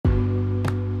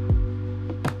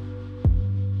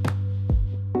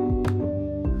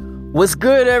What's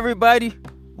good, everybody?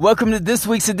 Welcome to this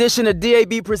week's edition of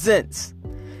DAB Presents.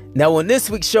 Now, on this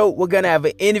week's show, we're going to have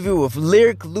an interview with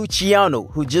Lyric Luciano,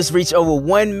 who just reached over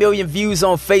 1 million views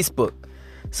on Facebook.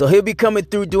 So he'll be coming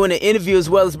through doing an interview as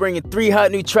well as bringing 3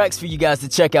 hot new tracks for you guys to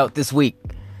check out this week.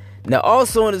 Now,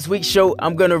 also on this week's show,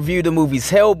 I'm going to review the movies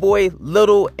Hellboy,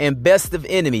 Little, and Best of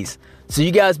Enemies. So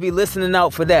you guys be listening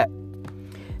out for that.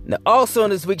 Now, also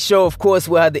on this week's show, of course,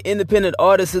 we'll have the Independent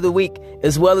Artist of the Week,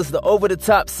 as well as the Over the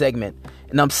Top segment.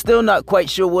 And I'm still not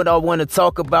quite sure what I want to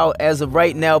talk about as of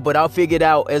right now, but I'll figure it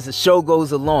out as the show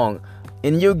goes along.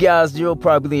 And you guys, you'll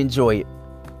probably enjoy it.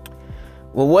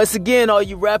 Well, once again, all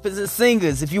you rappers and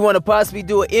singers, if you want to possibly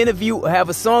do an interview or have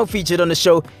a song featured on the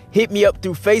show, hit me up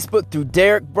through Facebook through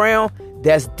Derek Brown,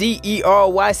 that's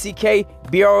DERYCKBROWN,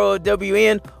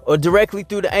 or directly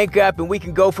through the Anchor app, and we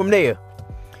can go from there.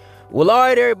 Well, all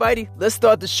right, everybody, let's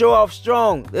start the show off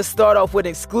strong. Let's start off with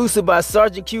an exclusive by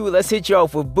Sergeant Q. Let's hit you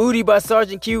off with Booty by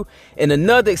Sergeant Q, and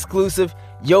another exclusive,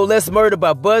 Yo Let's Murder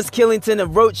by Buzz Killington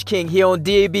and Roach King here on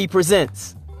DAB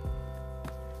Presents.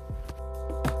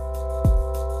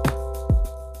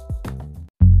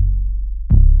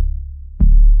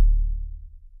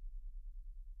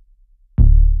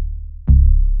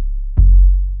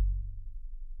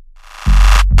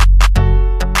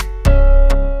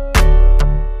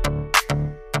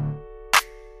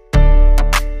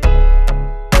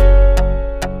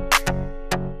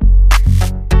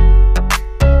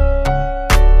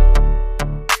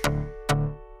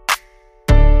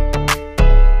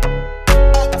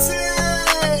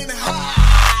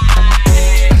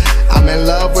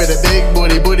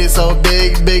 So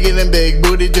big, bigger than big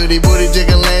booty, duty, booty,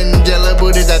 jiggling, jello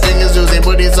booties. I think it's juicy,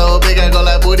 booty so big, I go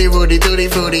like booty, Rudy, tutti,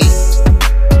 fruity.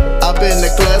 Up in the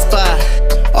club spot,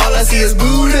 all I see is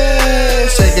booty.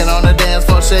 Shaking on the dance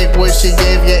floor, shake what she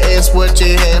gave you, it's what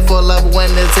you had full of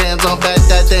when it's hands on back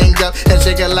that thing up. And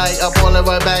shake it like a pull it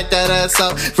right back that ass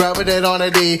up. Rubbing it on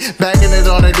the D, backing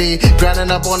it on the D, grinding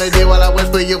up on the D while I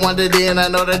whisper you want the D, and I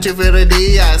know that you feel the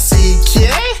D-I-C-K.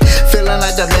 Feeling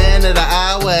like the man of the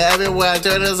hour. Everywhere I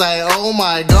turn it's like, oh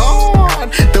my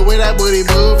God. The way that booty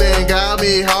moving got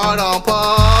me hard on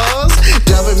pause.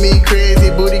 Driving me crazy,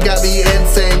 booty got me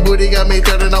insane. Booty got me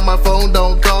turning on my phone,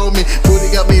 don't call me.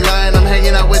 Booty got me lying, I'm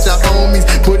hanging out with your homies.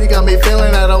 Booty got me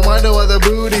feeling I don't want no other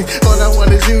booties. All I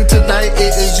want is you tonight,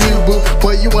 it is you, boo.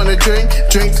 Boy, you wanna drink?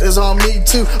 Drinks is on me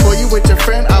too. Or you with your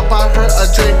friend, I'll buy her a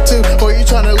drink too. Or you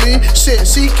tryna leave? Shit,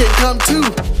 she can come too.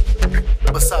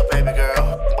 What's up, baby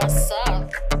girl? What's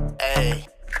up? Hey,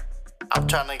 I'm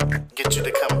trying to get you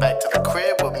to come back to the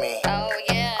crib with me. Oh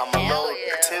yeah, I'm a little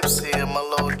tipsy, I'm a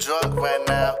little drunk right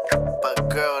now. But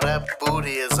girl, that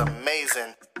booty is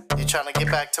amazing. You trying to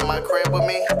get back to my crib with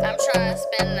me? I'm trying to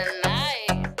spend the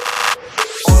night.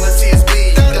 All I see is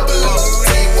B, double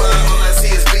O-T-Y. All I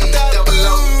see is B, double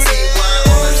O-T-Y.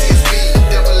 All I see is B,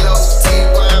 double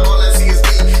O-T-Y. All I see is B,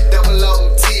 double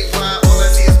O-T-Y. All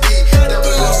I see is B,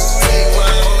 double O-T-Y.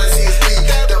 All I see is B,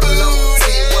 double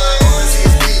O-T-Y. All I see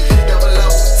is B, double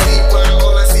O-T-Y.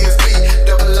 All I see is B,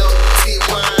 double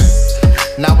O-T-Y.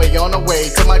 Now we on the way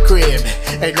to my crib.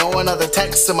 Ain't no another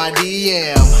text to my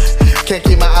DM. Can't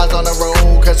keep my eyes on the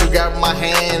road, cause you got my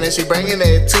hand and she bringing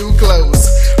it too close.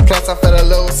 Plus I feel a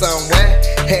little something wet.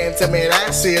 Hand to me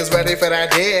that she is ready for that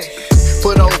dick.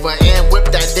 Put over and whip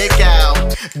that dick out.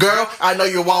 Girl, I know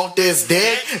you want this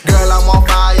dick. Girl, I'm on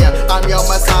fire, I'm your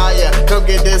messiah. Come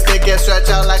get this dick and stretch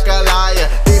out like a liar.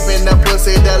 Deep in the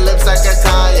pussy, the lips like a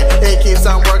tire. It keeps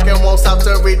on working, won't stop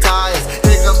till retires.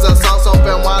 Here comes the sauce,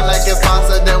 open wide like it's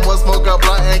pasta. Then we'll smoke a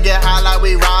blunt and get high like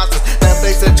we risers.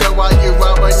 Netflix and chill while you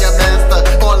rubbing your master.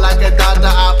 Or like a doctor,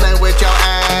 I'll play with your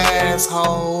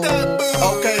asshole.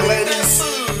 Okay, ladies,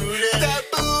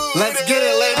 let's get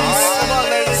it, ladies. Come on,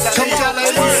 ladies. Come on,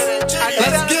 ladies.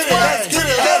 Let's get it. Let's get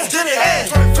it. Let's get it. Hey,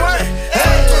 twerk.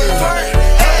 Hey, twerk.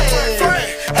 Hey, twerk.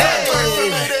 Hey, twerk.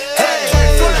 Hey,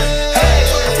 twerk. Hey,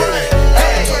 twerk.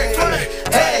 Hey, twerk.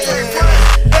 Hey, twerk.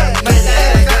 Make that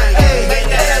ass clap. Make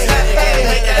that ass clap.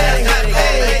 Make that ass clap.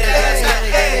 Make that ass clap.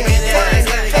 Make that ass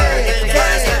clap. Get the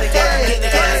ass clap. Get the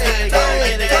ass clap.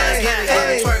 Get the ass clap.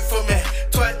 Twerk for me.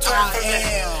 Twerk for me.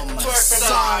 Twerk for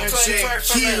Sergeant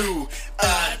Q. A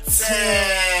 10.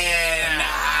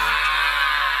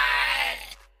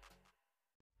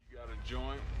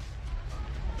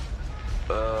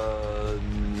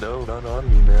 No, not on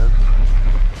me, man.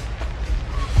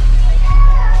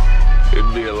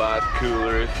 It'd be a lot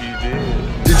cooler if you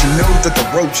did. Did you know that the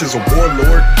roach is a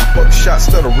warlord? Buckshot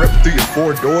still to rip through your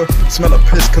 4-door. Smell of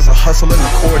piss cause I hustle in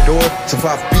the corridor.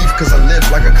 Survive beef cause I live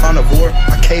like a carnivore.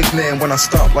 I caveman when I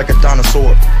stomp like a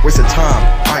dinosaur. Wasted time,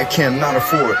 I cannot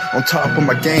afford. On top of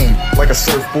my game, like a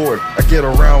surfboard. I get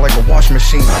around like a washing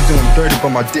machine. I do them dirty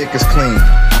but my dick is clean.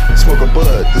 Smoke a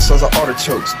bud, the size of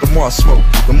artichokes. The more I smoke,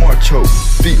 the more I choke.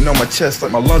 Beating on my chest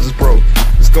like my lungs is broke.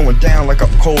 It's going down like a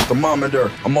cold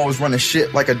thermometer. I'm always running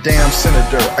shit like a damn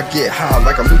senator. I get high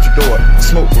like a luchador.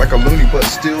 Smoke like a loony but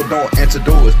still don't answer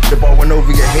doors. The ball went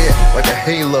over your head like a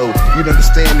halo. You'd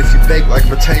understand if you bake like a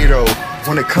potato.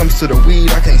 When it comes to the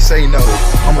weed, I can't say no.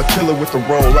 I'm a killer with the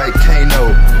roll like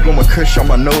Kano. Blowing kush on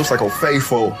my nose like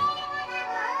O'Faithful.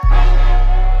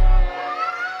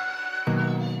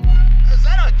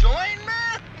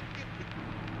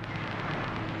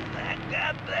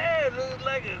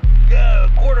 Like a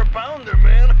quarter pounder,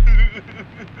 man.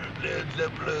 Led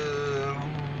Zeppelin.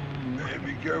 Man,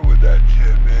 be careful with that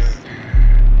shit, man.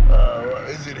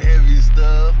 Is it heavy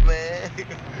stuff, man?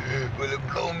 Will it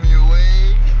blow me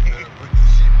away? Put your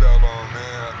seatbelt on,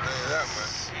 man. I'll tell you that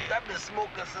much. I've been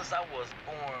smoking since I was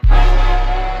born.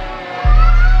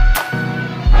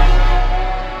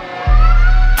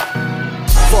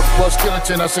 Fuck Buzz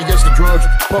Skeleton, I say yes to drugs.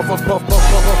 Puff, puff, puff, puff,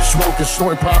 puff, puff. Smoking,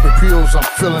 snorting, popping pills, I'm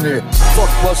feeling it. Fuck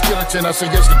Buzz Skeleton, I say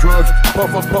yes to drugs. Puff,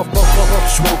 puff, puff, puff, puff,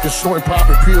 puff. Smoking, snorting,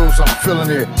 popping pills, I'm feeling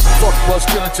it. Fuck Buzz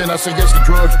Skeleton, I say yes to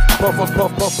drugs. Puff, puff,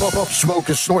 puff, puff, puff, puff.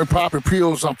 Smoking, snorting, popping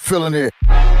pills, I'm feeling it.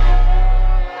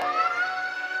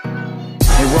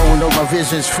 And rolling up my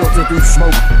visions, filtered through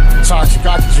smoke. Toxic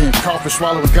oxygen, coughing,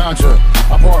 swallowing ganja.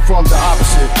 Apart from the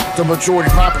opposite, the majority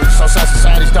populace outside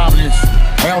society's dominance.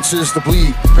 Ounces to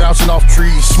bleed, bouncing off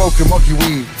trees, smoking monkey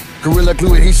weed. Gorilla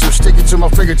glue adhesive sticking to my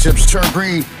fingertips, turn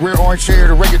green. Wear orange hair,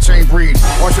 the orangutan breed.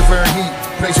 Watch the flare heat,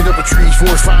 blazing up the trees,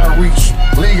 forest fire reach.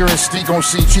 Linger and stink on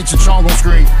scene, Cheech and Chong on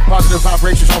screen. Positive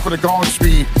vibrations off of the gong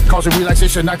speed, causing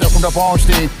relaxation, knocked out from the bomb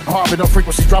steam. I'm hopping up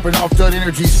frequency, dropping off dud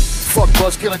energies. Fuck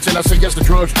Buzz Skeleton, I say yes to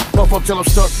drugs. Puff up till I'm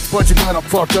stuck, bunch of gun, I'm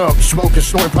fucked up. Smoking,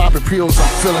 snorting, popping pills, I'm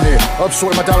feeling it.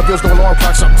 Upsorting my dollar bills, no alarm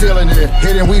clocks, I'm dealing it.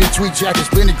 Hitting weed and tweed jackets,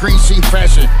 blending green scene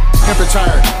fashion. Hemp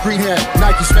attire, green hat,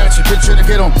 Nike's matching. Picture to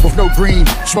get them with no green.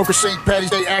 Smoker St. Patty's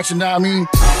Day action, now I mean.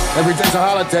 Every day's a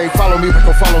holiday, follow me, but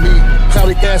don't follow me.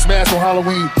 Cloudy gas mask on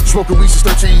Halloween, smoking weed since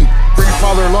 13.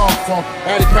 Grandfather long funk,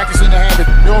 addict practicing the habit.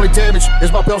 The only damage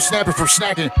is my belt snapping from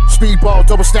snacking. Speedball,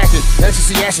 double stacking,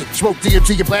 ecstasy acid, smoke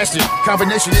DMT and blasted.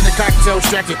 Combination in the cocktail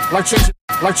extracted. Life changing,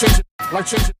 life changing, life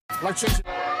changing, life changing.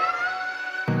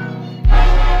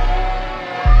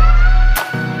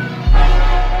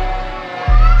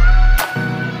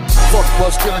 Fuck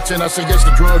Buzz Skeleton, I say yes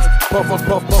to drugs. Puff, puff,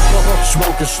 puff, puff, puff, puff.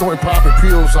 Smoking, snorting, popping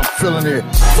pills, I'm feeling it.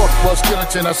 Fuck Buzz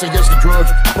Skeleton, I say yes to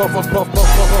drugs. Puff, puff, puff, puff,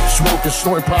 puff, puff. Smoking,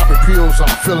 snorting, popping pills, I'm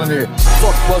feeling it.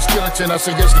 Fuck Buzz Skeleton, I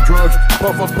say yes to drugs.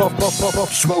 Puff, puff, puff, puff, puff,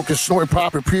 puff. Smoking, snorting,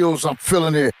 popping pills, I'm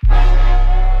feeling it.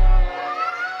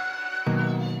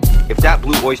 If that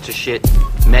Blue Oyster shit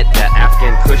met that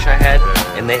Afghan Kush I had,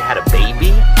 and they had a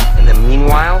baby, and then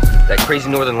meanwhile, that crazy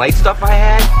Northern Light stuff I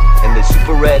had, and the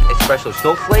super red espresso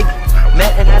snowflake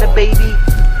met and had a baby,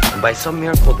 and by some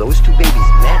miracle those two babies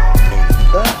met and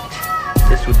fucked,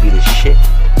 this would be the shit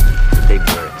that they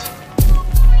birds.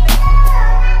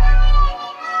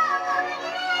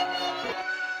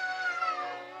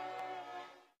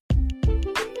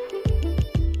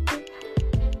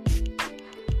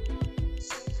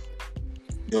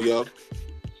 Yo.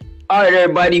 All right,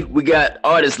 everybody. We got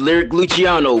artist Lyric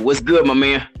Luciano. What's good, my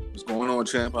man? What's going on,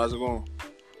 champ? How's it going?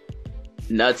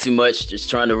 Not too much. Just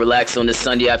trying to relax on this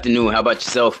Sunday afternoon. How about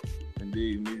yourself?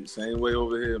 Indeed. Same way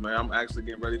over here, man. I'm actually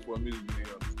getting ready for a music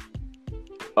video.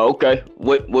 Okay.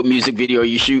 What music video are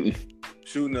you shooting?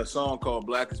 Shooting a song called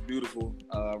Black is Beautiful.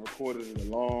 I recorded it a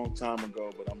long time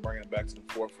ago, but I'm bringing it back to the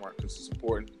forefront because it's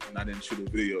important. And I didn't shoot a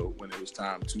video when it was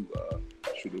time to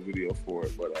shoot a video for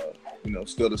it. But,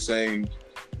 still the same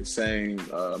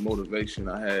motivation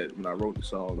I had when I wrote the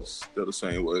song is still the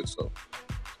same way. So.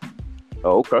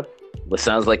 Oh, okay. Well,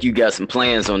 sounds like you got some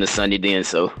plans on this Sunday then.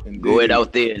 So Indeed. Go ahead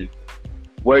out there. And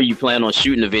where are you planning on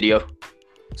shooting the video?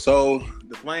 So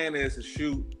the plan is to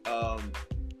shoot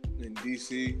in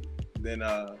DC. Then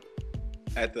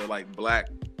at the black,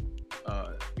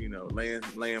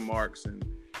 landmarks and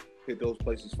hit those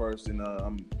places first. And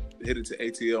I'm headed to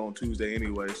ATL on Tuesday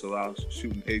anyway, so I'll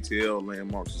shoot in ATL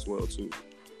landmarks as well too.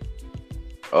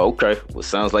 Oh, okay. Well,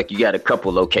 sounds like you got a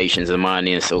couple locations in mind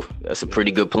then, so that's a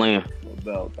pretty good plan. No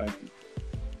doubt. Thank you.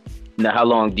 Now, how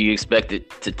long do you expect it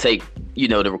to take?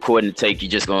 The recording to take? You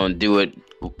just gonna do it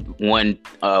one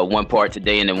part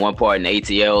today and then one part in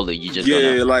ATL, or you just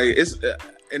it's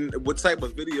and what type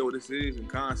of video this is in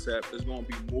concept is going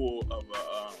to be more of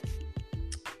a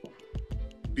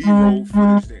B-roll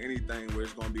footage than anything, where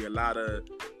it's going to be a lot of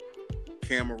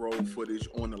camera roll footage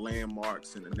on the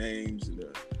landmarks and the names and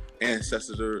the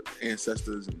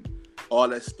ancestors and all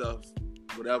that stuff.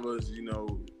 Whatever's, you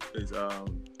know, is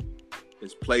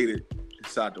plated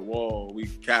inside the wall, we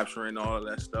capturing all of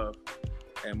that stuff,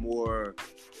 and more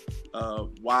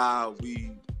why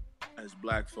we as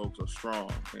Black folks are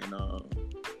strong, and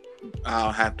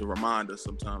I'll have to remind us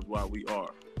sometimes why we are,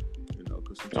 you know,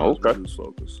 because sometimes we lose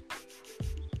focus.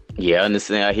 Yeah, I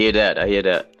understand. I hear that.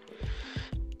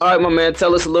 All right, my man,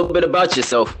 tell us a little bit about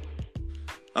yourself.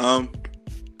 I'm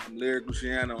Lyric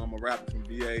Luciano. I'm a rapper from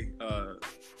VA,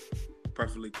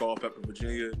 preferably Culpeper,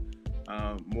 Virginia.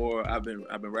 I've been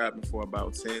rapping for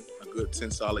about a good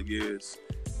 10 solid years.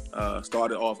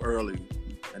 Started off early,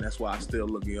 and that's why I still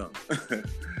look young.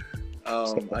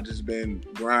 I just been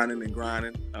grinding,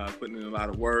 putting in a lot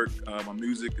of work. My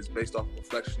music is based off a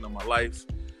reflection of my life.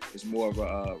 It's more of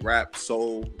a rap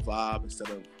soul vibe instead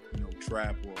of, you know,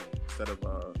 trap, or instead of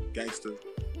gangster.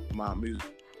 My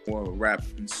music more of a rap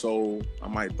and soul. I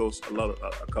might throw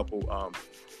a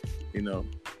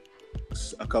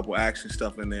couple action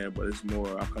stuff in there, but it's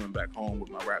more I'm coming back home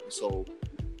with my rap and soul.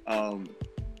 I'm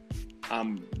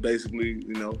basically,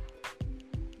 you know,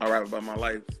 I rap about my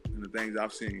life and the things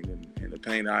I've seen and the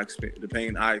pain I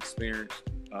experienced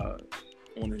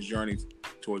on this journey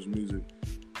towards music.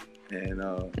 And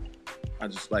I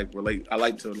just like relate. I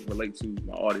like to relate to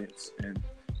my audience and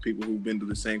people who've been through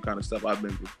the same kind of stuff I've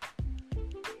been through.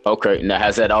 Okay, now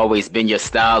has that always been your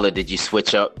style, or did you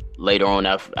switch up later on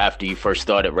after you first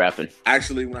started rapping?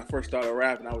 Actually, when I first started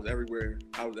rapping, I was everywhere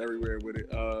with it.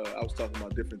 I was talking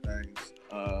about different things,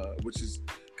 which is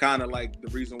kind of like the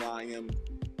reason why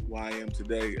I am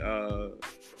today.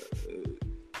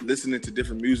 Listening to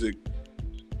different music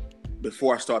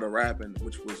before I started rapping,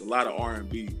 which was a lot of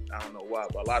R&B. I don't know why,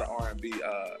 but a lot of R&B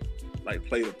like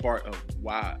played a part of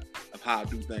how I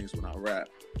do things when I rap.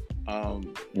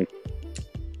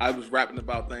 I was rapping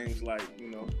about things like, you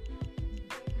know,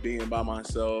 being by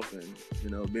myself and, you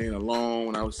know, being alone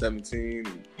when I was 17,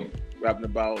 and rapping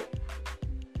about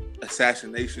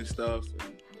assassination stuff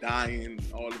and dying and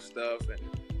all this stuff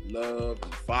and love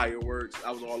and fireworks.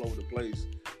 I was all over the place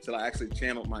till I actually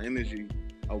channeled my energy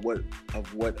of what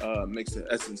makes the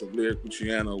essence of Lyric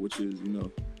Luciano, which is, you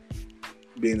know,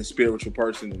 being a spiritual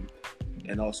person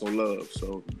and also love.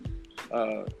 So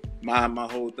my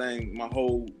whole thing, my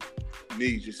whole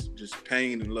me, just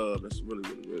pain and love. That's really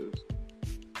what it is.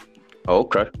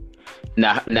 Okay.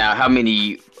 Now, how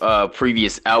many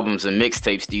previous albums and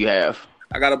mixtapes do you have?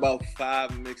 I got about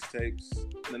 5 mixtapes.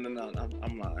 No,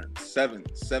 I'm lying. 7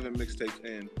 mixtapes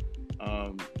in.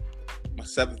 My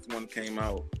 7th one came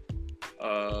out.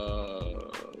 I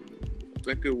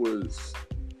think it was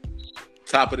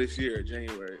top of this year,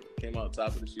 January. Came out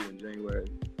top of this year in January.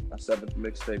 My 7th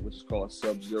mixtape, which is called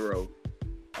Sub-Zero.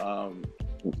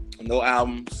 No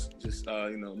albums, just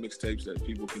you know, mixtapes that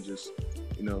people can just,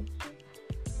 you know,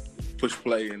 push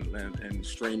play and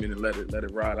stream it and let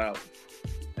it ride out.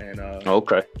 And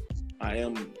okay, I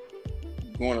am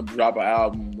going to drop an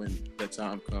album when that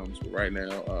time comes. But right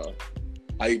now,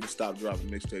 I even stopped dropping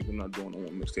mixtapes. I'm not doing no more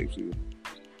mixtapes either.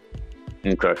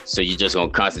 Okay, so you're just gonna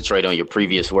concentrate on your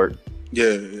previous work?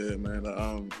 Yeah,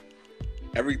 man.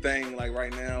 Everything like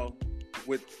right now,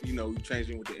 with, you know,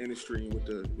 changing with the industry and with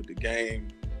the game.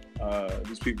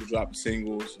 These people dropping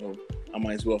singles, so I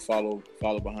might as well follow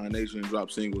behind Nation and drop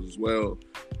singles as well.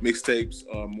 Mixtapes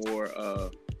are more,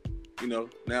 you know,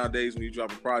 nowadays when you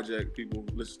drop a project, people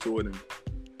listen to it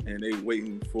and they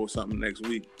waiting for something next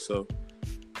week. So,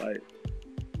 like,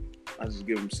 I just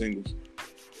give them singles.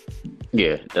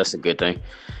 Yeah, that's a good thing.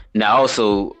 Now, I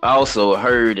also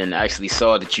heard and actually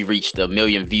saw that you reached 1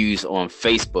 million views on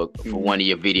Facebook for one of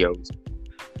your videos.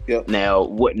 Yep. Now,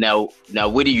 what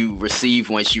do you receive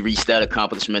once you reach that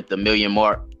accomplishment, the million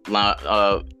mark,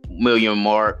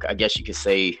 I guess you could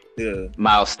say,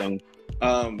 milestone?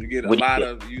 You get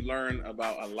you learn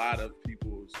about a lot of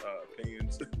people's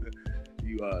opinions.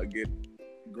 You get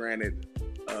granted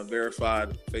a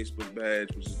verified Facebook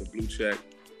badge, which is the blue check.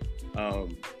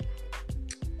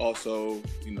 Also,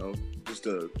 you know, just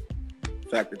the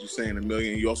fact that you're saying 1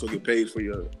 million, you also get paid for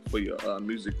your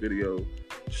music video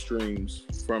streams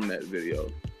from that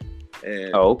video.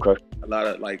 And okay. A lot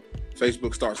of, like,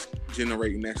 Facebook starts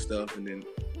generating that stuff, and then,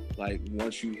 like,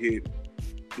 once you hit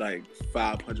like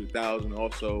 500,000,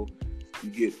 also you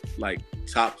get like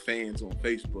top fans on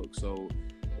Facebook. So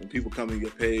when people come to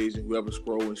your page and whoever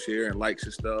scroll and share and likes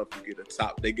your stuff,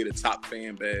 they get a top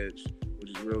fan badge,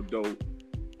 which is real dope.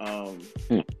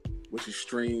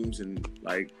 streams and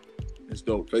like it's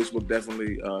dope. Facebook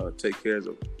definitely take care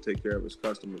of its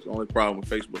customers. The only problem with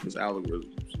Facebook is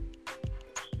algorithms.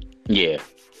 Yeah,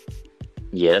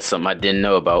 that's something I didn't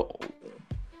know about.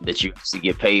 That you actually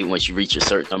get paid once you reach a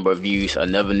certain number of views. I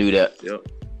never knew that. Yep,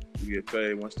 you get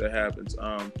paid once that happens.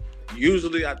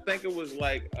 Usually, I think it was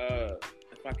like,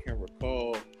 if I can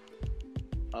recall,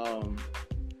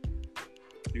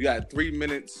 you got 3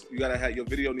 minutes. You gotta have your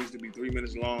video needs to be 3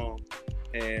 minutes long,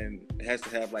 and it has to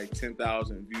have like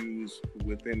 10,000 views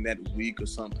within that week or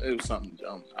something. It was something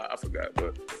I forgot,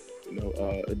 but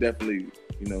it definitely,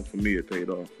 for me, it paid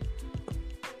off.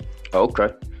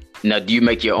 Okay. Now, do you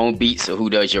make your own beats, or who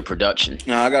does your production?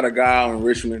 Now, I got a guy out in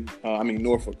Richmond.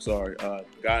 Norfolk. Sorry,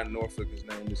 guy in Norfolk. His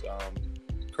name is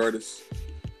Curtis,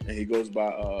 and he goes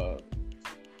by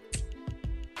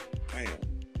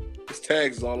his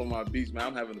tags is all on my beats, man.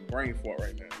 I'm having a brain fart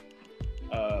right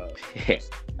now.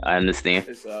 I understand.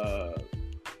 It's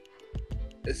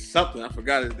something. I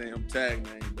forgot his damn tag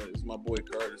name, but it's my boy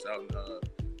Curtis out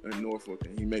in Norfolk,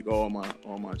 and he make all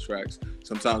my tracks.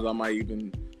 Sometimes I might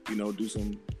even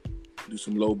do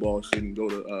some low ball shit and go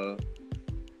to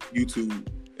YouTube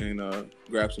and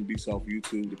grab some beats off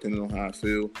YouTube, depending on how I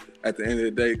feel. At the end of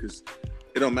the day, because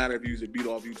it don't matter if you use a beat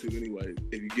off YouTube anyway.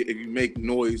 If you make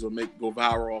noise or go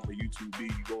viral off a YouTube beat,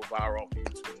 you go viral off a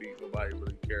YouTube beat. Nobody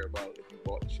really care about if you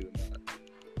bought the shit or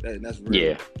not. That's real.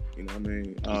 Yeah. You know what I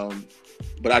mean?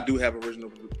 But I do have original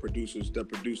producers that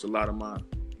produce a lot of my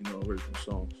original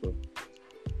songs. So.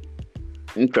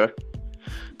 Okay.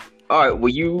 All right. Well,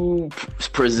 you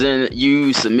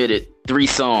submitted 3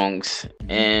 songs,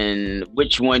 and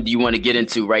which one do you want to get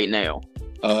into right now?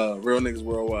 Real Niggas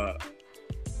Worldwide.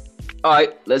 All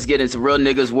right, let's get into Real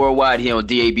Niggas Worldwide here on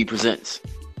DAB Presents.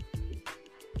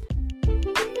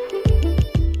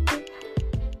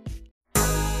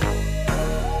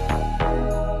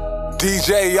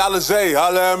 DJ Alizé,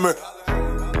 holla at me.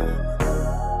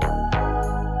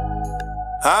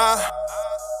 Huh?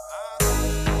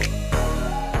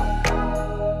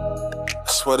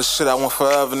 Swear the shit I want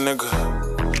forever, nigga.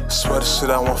 Swear the shit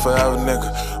I want forever,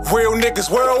 nigga. Real niggas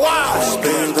worldwide.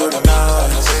 Spin through the night,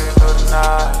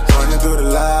 running through the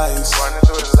lights.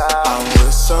 I'm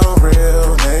with some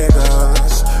real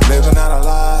niggas, living out our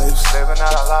lives.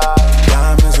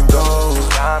 Diamonds and gold,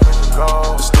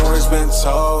 the story's been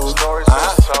told.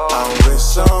 I'm with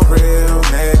some real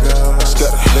niggas,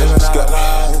 living out our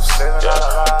lives.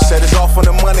 Said it's all for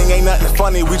the money, ain't nothing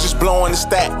funny, we just blowing the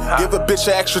stack. Give a bitch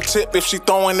an extra tip if she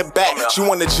throwing it back. She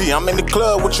want a G, I'm in the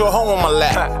club with your hoe on my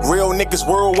lap. Real niggas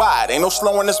worldwide, ain't no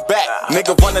slowing us back.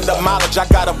 Nigga running up mileage, I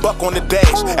got a buck on the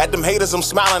dash. At them haters, I'm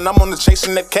smiling, I'm on the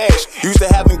chasing that cash. Used to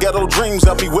having ghetto dreams,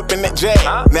 I'll be whipping that jag.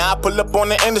 Now I pull up on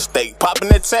the interstate, popping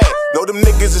that tag. Know them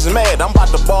niggas is mad, I'm about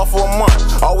to ball for a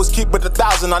month. Always keep it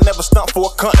 1,000, I never stunt for a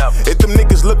cunt. If them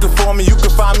niggas looking for me, you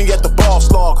can find me at the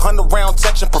boss log. 100 round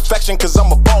section, perfection, cause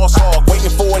I'm a boss hog.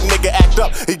 Waiting for a nigga act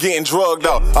up, he getting drugged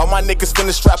out. All my niggas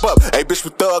finna strap up, hey bitch,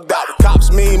 we thugged out. The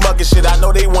cops mean mugging shit, I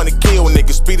know they wanna kill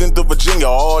niggas. Speeding through Virginia,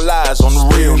 all eyes on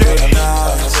the real nigga.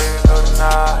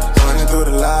 Running through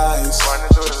the lights,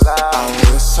 I'm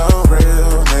with some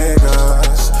real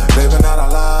niggas, living out our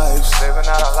lives.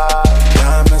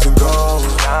 Diamonds and gold,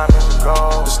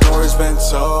 the story's been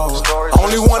told.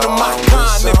 Only one of my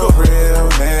kind, nigga. Real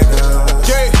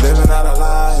niggas, living out our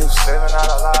lives.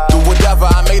 Do whatever,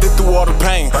 I made it through all the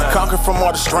pain, conquered from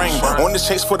all the strain. On the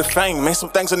chase for the fame, man, some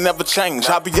things will never change.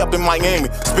 I be up in Miami,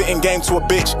 spitting game to a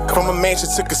bitch. From a mansion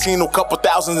to casino, couple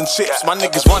thousand in chips. My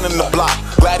niggas running the block,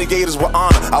 gladiators with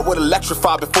honor. I would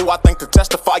electrify before I think to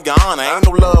testify your honor. Ain't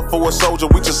no love for a soldier,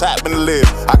 we just happen to live.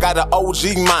 I got an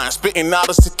OG mind, spitting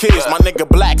knowledge to kids. My nigga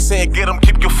Black said, get them,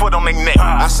 keep your foot on their neck.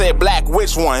 I said, Black,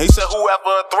 which one? He said,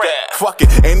 whoever a threat. Fuck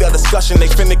it, ain't no discussion, they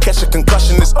finna catch a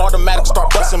concussion. It's automatic,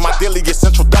 start busting my delegate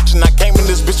introduction. I came in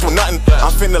this bitch with nothing,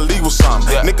 I'm finna leave with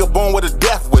something. Nigga born with a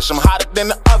death wish, I'm hotter than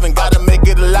the oven. Gotta make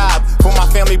it alive, for my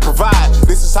family provide.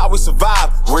 This is how we survive,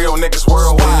 real niggas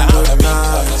worldwide.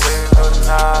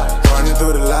 Running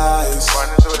through the lights,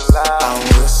 I'm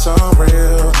with some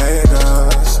real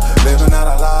niggas, living out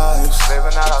our lives.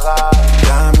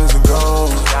 Diamonds and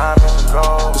gold,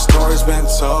 the story's been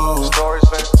told.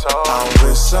 I'm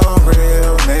with some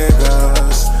real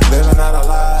niggas, living out our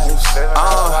lives.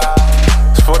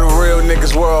 It's for the real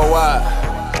niggas worldwide.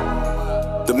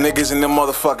 Them niggas in them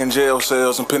motherfucking jail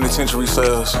cells and penitentiary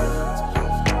cells.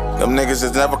 Them niggas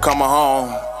that's never coming home.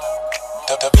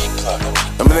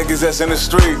 Them niggas that's in the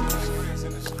street,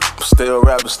 still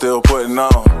rapping, still putting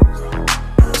on.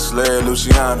 It's Larry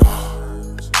Luciano.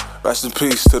 Rest in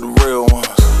peace to the real ones.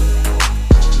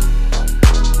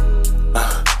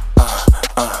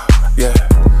 Yeah.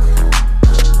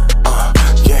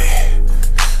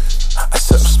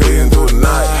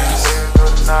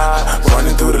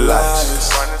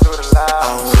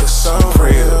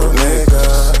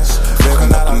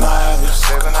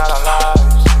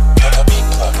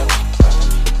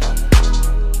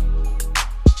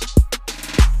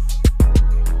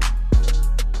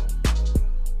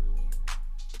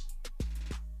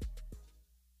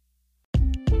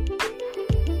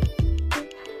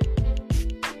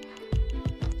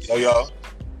 Yo.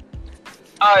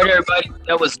 All right, everybody.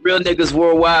 That was Real Niggas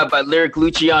Worldwide by Lyric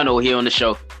Luciano here on the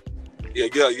show. Yeah.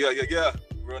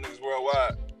 Real Niggas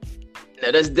Worldwide.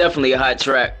 Now that's definitely a hot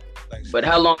track. Thanks. But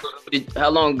how long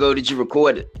ago did you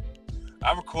record it?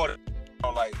 I recorded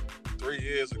like 3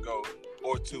 years ago,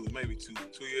 or maybe two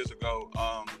years ago.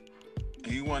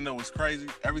 And you wanna know what's crazy?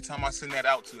 Every time I send that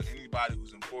out to anybody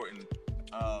who's important,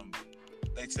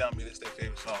 they tell me this their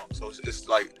favorite song. So it's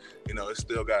like, it's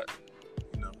still got,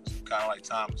 it's kind of like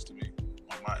timeless to me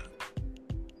on my end.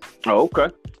 Oh, okay.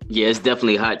 Yeah, it's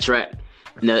definitely a hot track.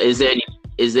 Now, is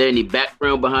there any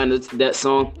background behind that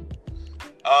song?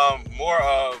 More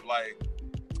of like,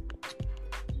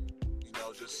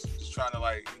 just trying to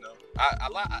like,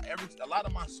 a lot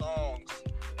of my songs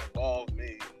involve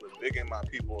me with bigging my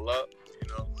people up.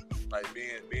 Like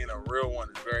being a real one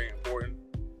is very important,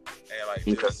 and like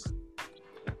just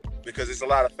because it's a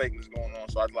lot of fakeness going on.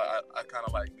 So I kind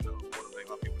of like motivate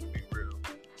my people to be real.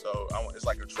 So it's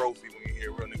like a trophy when you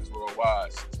hear Real Niggas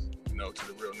Worldwide, to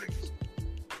the real niggas.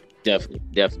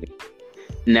 Definitely.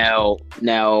 Now,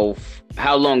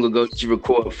 how long ago did you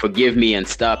record "Forgive Me" and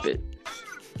 "Stop It"?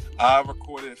 I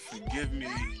recorded "Forgive Me"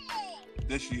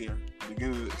 this year,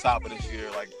 beginning of the top of this year,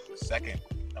 like the 2nd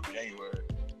of January,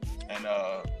 and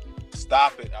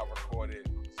 "Stop It" I recorded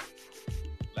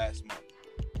last month.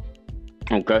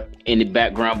 Okay. Any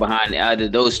background behind either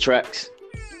of those tracks?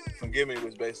 "Forgive Me"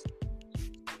 was basically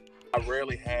I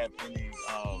rarely have any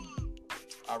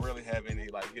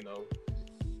like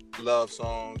love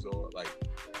songs or like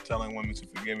telling women to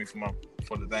forgive me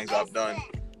for the things I've done.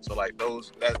 So like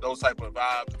those type of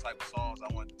vibes, the type of songs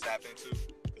I wanted to tap into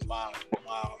because my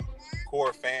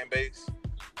core fan base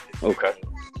is okay.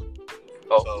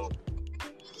 So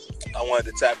I wanted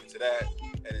to tap into that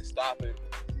and then "Stop It."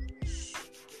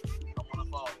 I'm on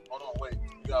the phone. Hold on, wait.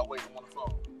 You gotta wait. I'm on the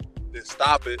phone. Then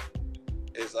 "Stop It"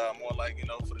 is more like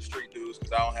for the street dudes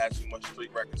because I don't have too much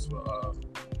street records for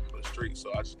the streets,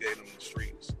 so I just gave them the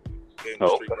streets. Gave them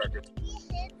the street records.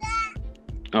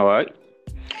 All right.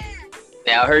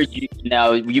 Now I heard you.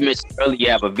 Now you mentioned earlier you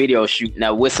have a video shoot.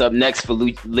 Now what's up next for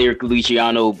Lyric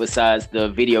Luciano besides the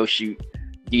video shoot?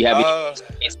 Do you have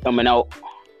anything coming out?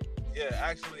 Yeah,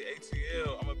 actually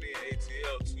ATL. I'm gonna be in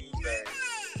ATL Tuesday.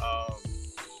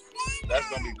 That's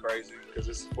gonna be crazy because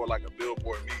it's for like a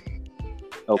Billboard meeting.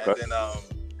 Okay. And then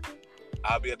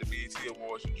I'll be at the BET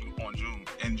Awards in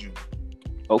June.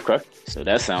 Okay. So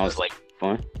that sounds like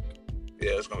fun.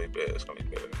 Yeah, it's gonna be bad.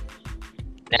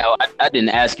 Now, I didn't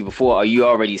ask you before. Are you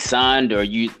already signed, or are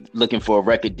you looking for a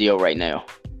record deal right now?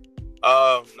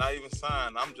 Not even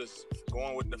signed. I'm just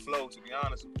going with the flow. To be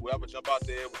honest, whoever jump out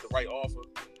there with the right offer,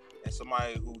 and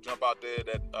somebody who jump out there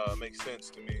that makes sense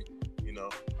to me,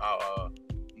 I'll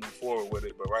move forward with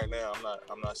it. But right now,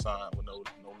 I'm not signed with no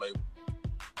label.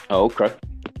 Oh, okay.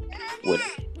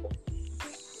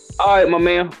 All right, my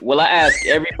man. Well, I ask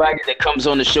everybody that comes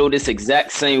on the show this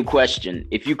exact same question.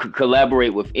 If you could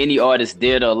collaborate with any artist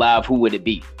dead or alive, who would it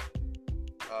be?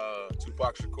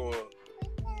 Tupac Shakur.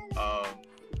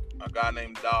 A guy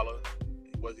named Dollar.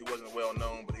 He wasn't well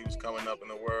known, but he was coming up in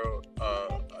the world.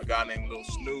 A guy named Lil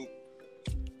Snoop.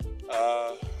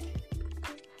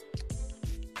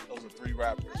 Those are 3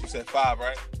 rappers. You said 5,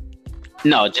 right?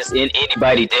 No, just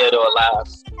anybody dead or alive.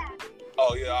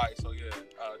 Oh yeah, all right. So yeah,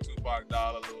 Tupac,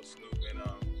 Dollar, Lil Snoop, and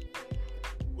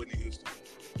Whitney Houston.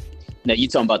 Now you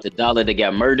talking about the Dollar that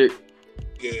got murdered?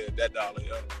 Yeah, that Dollar.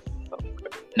 Yeah.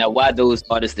 Now, why those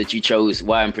artists that you chose?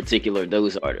 Why in particular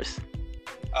those artists?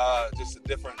 Just a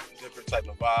different type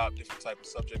of vibe, different type of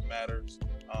subject matters.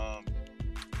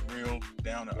 Real,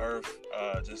 down to earth.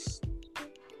 Just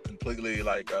completely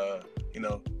like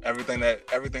everything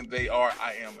they are,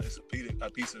 I am. It's a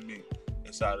piece of me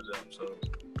inside of them. So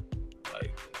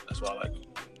like that's why I like them.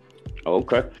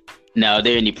 Okay. Now, are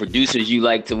there any producers you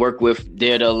like to work with,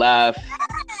 dead or alive?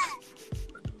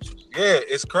 Yeah,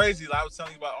 it's crazy. Like I was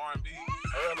telling you about R&B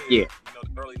earlier. Yeah.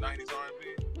 The early '90s R&B.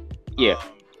 Yeah.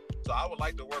 So I would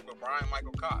like to work with Brian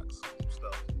Michael Cox and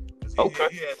stuff. Okay.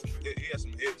 He had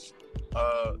some hits.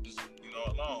 Just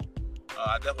alone.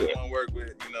 I definitely want to work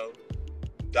with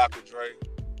Dr. Dre.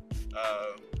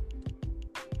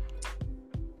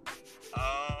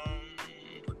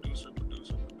 Producer.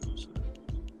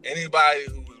 Anybody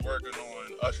who was working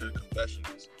on Usher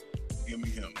Confessions, give me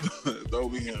him. Throw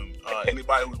me him.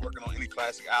 Anybody who's working on any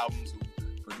classic albums, who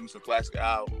produce a classic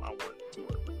album, I want to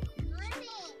work with.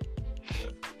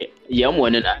 Yeah, I'm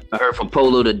wondering. I heard from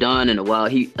Polo the Don in a while.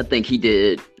 I think he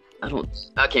did. I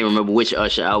can't remember which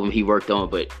Usher album he worked on,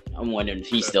 but I'm wondering if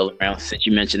he's still around. Since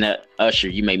you mentioned that Usher,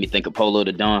 you made me think of Polo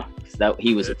the Don.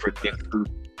 He was a pretty big group.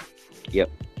 Yep.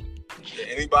 Yeah,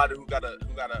 anybody who got a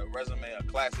resume of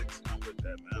classics, I'm with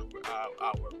that, man.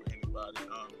 I'll work with anybody.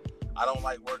 I don't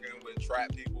like working with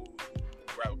trap people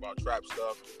who rap about trap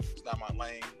stuff. It's not my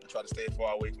lane. I try to stay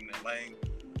far away from that lane.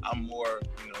 I'm more,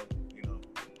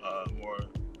 more.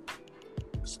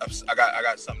 I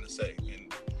got something to say,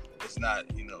 and it's not,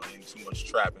 ain't too much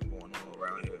trapping going on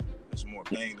around here. It's more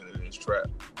pain than it is trap.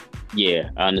 Yeah,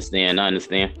 I understand.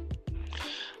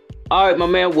 All right, my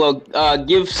man. Well,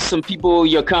 give some people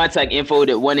your contact info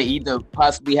that want to either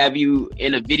possibly have you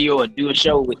in a video or do a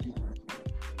show with you.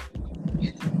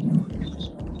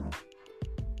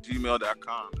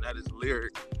 Gmail.com. That is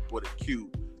lyric with a Q.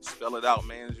 Spell it out,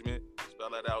 management.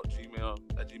 Spell it out,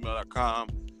 gmail@gmail.com.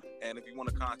 And if you want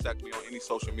to contact me on any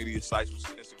social media sites, which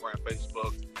is Instagram,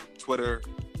 Facebook, Twitter,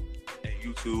 and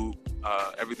YouTube,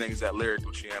 everything is at Lyric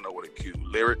Luciano with a Q.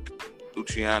 Lyric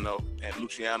Luciano, and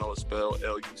Luciano is spelled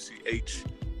Luciano.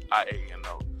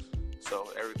 So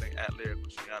everything at Lyric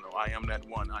Luciano. I am that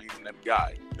one. I am that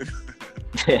guy.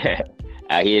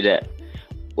 I hear that.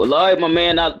 Well, all right, my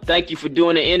man. I thank you for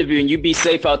doing the interview, and you be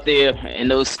safe out there in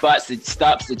those stops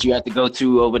that you have to go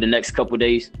to over the next couple of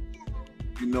days.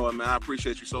 You know it, man. I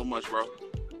appreciate you so much, bro.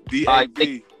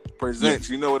 DAB presents.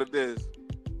 You know what it is.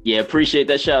 Yeah, appreciate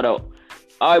that shout out.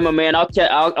 All right, my man. I'll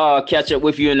catch up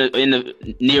with you in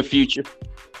the near future.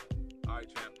 All right,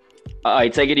 champ. All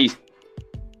right, take it easy.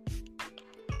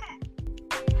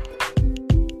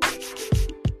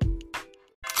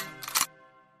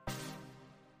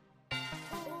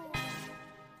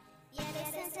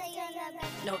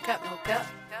 No cap, no cap.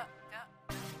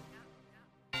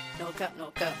 No cap,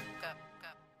 no cap.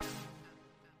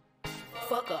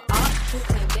 Fuck a op who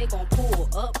claim they gon' pull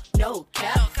up. No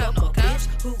cap. Fuck a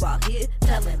bitch who out here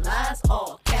telling lies.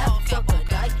 All cap. Fuck a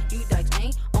dyke. You dykes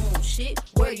ain't on shit.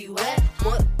 Where you at?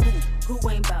 What? Who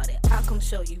ain't bout it? I come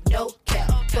show you. No cap.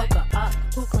 Fuck a op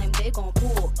who claim they gon'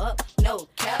 pull up. No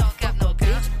cap. Fuck a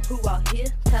bitch who out here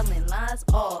telling lies.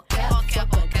 All cap.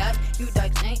 Fuck a dyke. You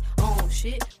dykes ain't on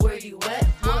shit. Where you at?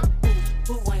 What?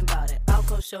 Who ain't bout it? I'll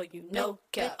go show you. No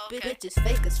cap. Bitch is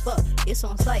fake as fuck. It's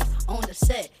on site, on the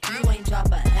set. You ain't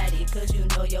drop a addy, cause you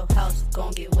know your house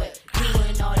gon' get wet. You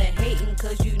ain't all that hating,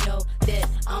 cause you know that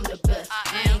I'm the best.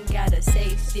 I ain't gotta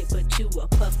say shit, but you a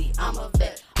puppy, I'm a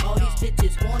vet. All these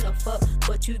bitches wanna fuck,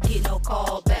 but you get no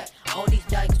call back. All these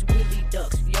dykes really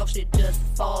ducks, y'all should just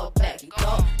fall back.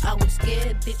 Y'all, I was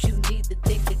scared, bitch, you need to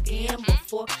think again.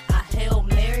 Before I Hail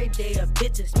Mary, they a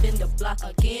bitch spin the block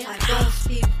again. I don't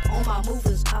speak on my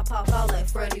movers, I pop out like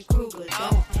Freddy Krueger.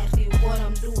 Don't ask me what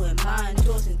I'm doing, mind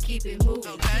yours and keep it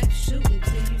moving. Keep shooting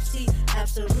till you see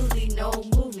absolutely no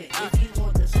movement. If you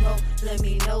want the smoke, let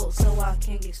me know so I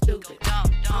can get stupid. I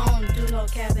don't do no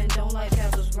capping, don't like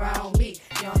cappers round me.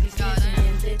 Y'all be snitching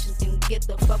and bitches can get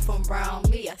the fuck from round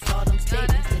me. I saw them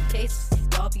statements, the cases,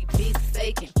 y'all be big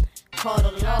faking. Call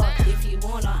the law, if you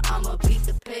wanna, I'ma beat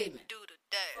the pavement.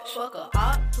 Fuck a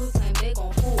op who claim they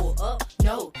gon' pull up.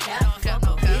 No cap. Fuck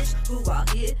a bitch who out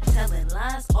here telling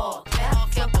lies. All cap.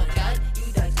 Fuck a guy,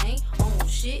 you guys ain't on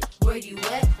shit. Where you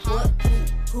at? What?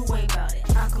 Who ain't bout it?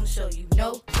 I come show you.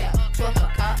 No cap. Fuck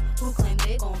a op who claim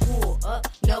they gon' pull up.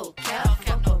 No cap.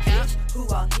 Fuck a bitch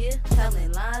who out here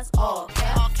telling lies. All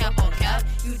cap. Fuck a guy,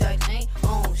 you guys ain't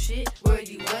on shit. Where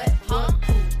you at? What?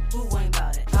 Who ain't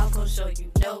bout it? I'll come show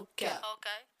you. No cap.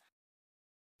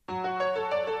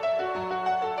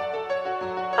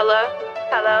 Hello?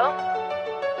 Hello?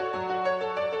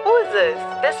 Who is this?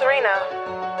 This Serena.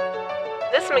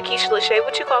 This is Makisha Lachey.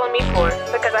 What you calling me for?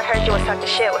 Because I heard you was talking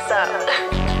shit. What's up?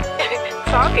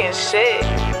 Talking shit?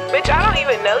 Bitch, I don't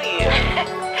even know you.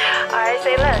 Alright,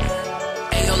 say less.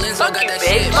 Fuck you,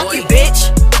 bitch. Fuck you, bitch.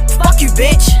 Fuck you,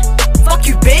 bitch. Fuck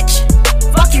you, bitch.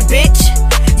 Fuck you, bitch.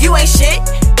 You ain't shit.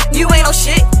 You ain't no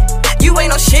shit. You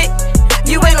ain't no shit.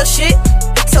 You ain't no shit.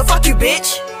 So fuck you,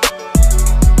 bitch.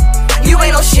 You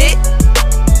ain't no shit.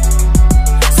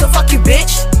 So fuck you,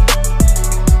 bitch.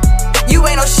 You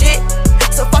ain't no shit.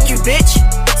 So fuck you, bitch.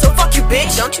 So fuck you,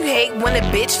 bitch. Don't you hate when a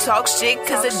bitch talks shit?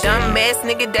 Cause a dumb ass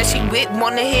nigga that she with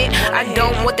wanna hit. I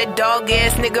don't want that dog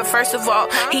ass nigga, first of all.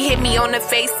 He hit me on the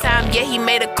FaceTime, yeah, he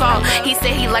made a call. He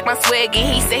said he like my swag and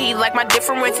he said he like my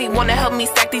difference. He wanna help me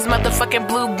stack these motherfucking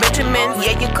blue Benjamins.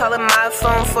 Yeah, you calling my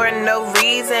phone for no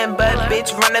reason, but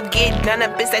bitch, run up, get done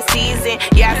up, it's that season.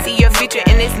 Yeah, I see your future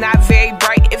and it's not very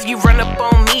bright. If you run up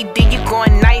on me, then you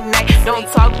going night-night. Don't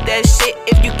talk that shit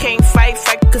if you can't fight.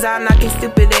 Cause I'll knock your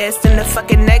stupid ass in the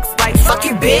fucking next life. Fuck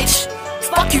you, bitch.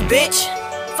 Fuck you, bitch.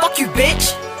 Fuck you,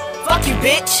 bitch. Fuck you,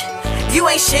 bitch. You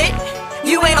ain't shit.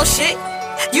 You ain't no shit.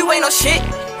 You ain't no shit.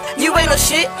 You ain't no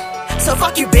shit. So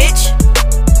fuck you, bitch.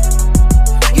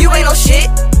 You ain't no shit.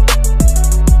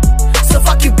 So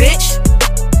fuck you, bitch.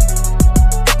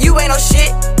 You ain't no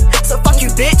shit, so fuck you,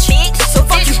 bitch. So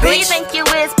fuck you, Who you bitch. think you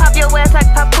is? Pop your ass like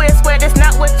pop quiz. Swear that's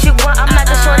not what you want. I'm not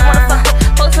the shorty wanna fuck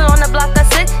with. Posted on the block, I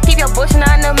sit. Keep your bullshit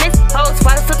on the miss. Hoes,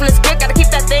 while it's flipping the script. Gotta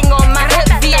keep that thing on my hip.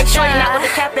 VA shorty, not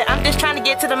with the captain. I'm just trying to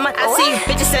get to the money. I see you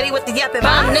bitches steady with the yapping.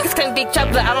 My niggas can't be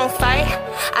chopped, but I don't fight.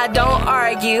 I don't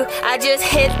argue. I just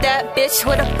hit that bitch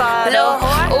with a bottle.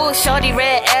 Ooh, shorty,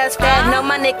 red ass fat. Know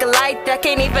my nigga like that.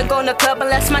 Can't even go in the club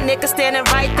unless my nigga standing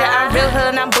right there. I'm real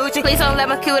hood and I'm bougie. Please don't let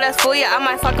my cute ass fool ya. I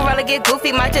might fuck around and get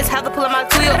goofy. Might just have to pull up my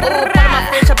Tuya. Ooh, part of my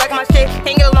fridge, I back of my shit.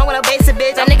 Can't get along with a basic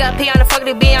bitch. That nigga pee on the fuck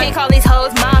to be on. Can't call these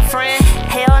hoes my friend.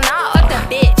 Hell no. Fuck that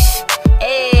bitch.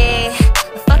 Ayy.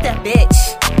 Fuck that bitch.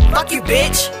 Fuck you,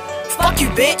 bitch. Fuck you,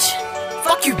 bitch.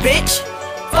 Fuck you, bitch.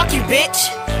 Fuck you,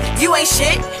 bitch. You ain't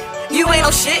shit. You ain't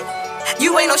no shit.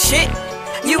 You ain't no shit.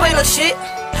 You ain't no shit.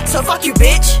 So fuck you,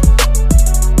 bitch.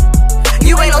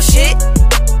 You ain't no shit.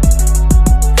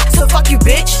 So fuck you,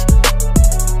 bitch.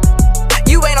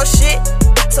 You ain't no shit.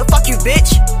 So fuck you,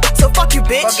 bitch. So fuck you,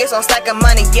 bitch. Get some stacking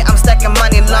money, yeah, I'm stacking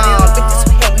money long. Bitches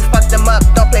we hit, we fuck them up,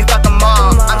 don't play fuck them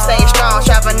all. I'm staying strong,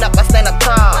 traveling up, I stand up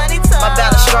tall. My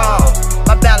balance strong,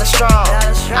 my balance strong.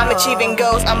 I'm achieving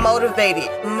goals, I'm motivated.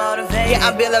 Yeah,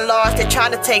 I'm building laws, they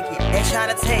trying to take it.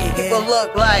 People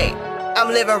look like I'm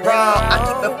living wrong, I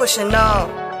keep it pushing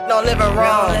on. No living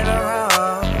wrong,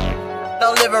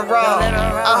 no living wrong.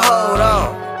 I hold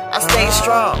on, I stay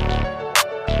strong.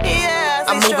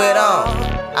 I move it on.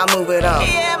 I move it on.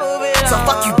 So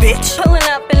fuck you, bitch. Pulling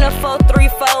up in a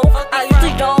 434. I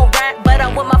usually don't rap, but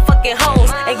I'm with my fucking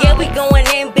hoes. And yeah, we going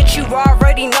in, bitch, you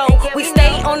already know. We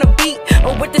stay on the beat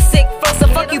or with the sick flow. So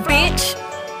fuck you, bitch.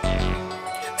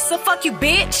 So fuck you,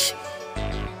 bitch.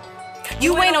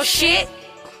 You ain't no shit.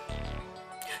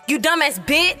 You dumbass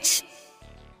bitch.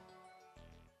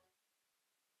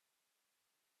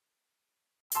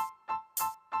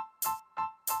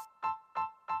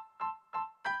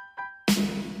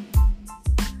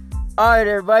 Alright,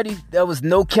 everybody, that was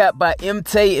No Cap by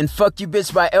M-Tay and Fuck You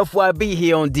Bitch by FYB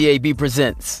here on DAB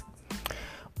Presents.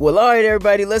 Well, alright,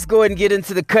 everybody, let's go ahead and get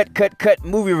into the cut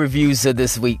movie reviews of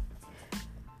this week.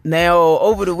 Now,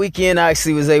 over the weekend, I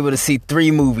actually was able to see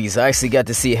 3 movies. I actually got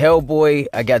to see Hellboy,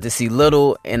 I got to see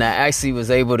Little, and I actually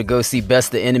was able to go see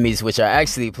Best of Enemies, which I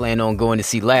actually planned on going to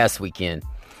see last weekend.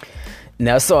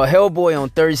 Now, I saw Hellboy on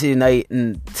Thursday night,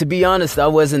 and to be honest, I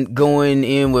wasn't going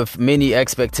in with many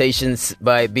expectations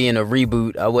by it being a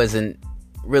reboot. I wasn't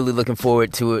really looking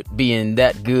forward to it being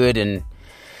that good, and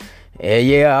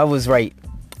yeah, I was right.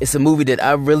 It's a movie that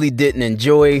I really didn't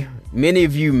enjoy. Many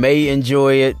of you may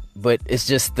enjoy it, but it's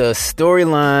just the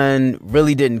storyline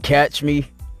really didn't catch me.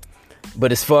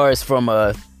 But as far as from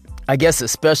a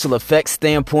special effects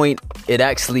standpoint, it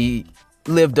actually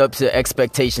lived up to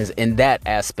expectations in that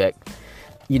aspect.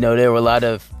 You know, there were a lot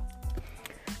of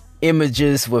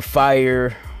images with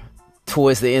fire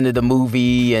towards the end of the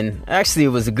movie, and actually it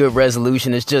was a good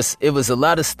resolution. It was a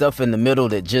lot of stuff in the middle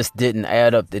that just didn't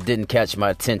add up, that didn't catch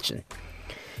my attention.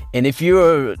 And if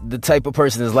you're the type of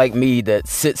person that's like me that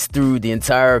sits through the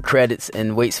entire credits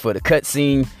and waits for the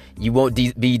cutscene, you won't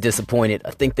be disappointed.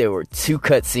 I think there were 2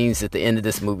 cutscenes at the end of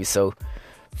this movie, so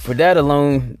for that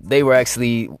alone, I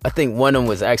think one of them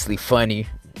was actually funny.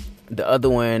 The other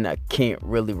one, I can't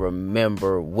really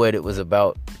remember what it was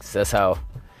about. That's how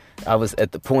I was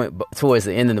at the point towards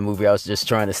the end of the movie. I was just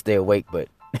trying to stay awake, but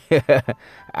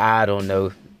I don't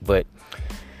know. But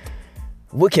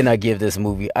what can I give this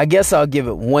movie? I guess I'll give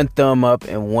it 1 thumb up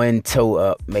and 1 toe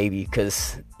up, maybe,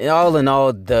 because all in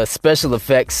all, the special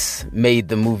effects made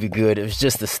the movie good. It was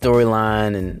just the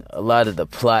storyline and a lot of the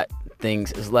plot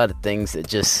things. There's a lot of things that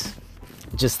just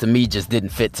to me just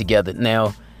didn't fit together.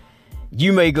 Now,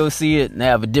 you may go see it and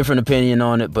have a different opinion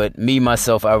on it, but me,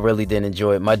 myself, I really didn't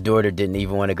enjoy it. My daughter didn't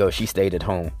even want to go. She stayed at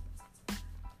home.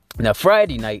 Now,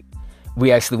 Friday night,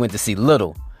 we actually went to see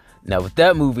Little. Now, with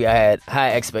that movie, I had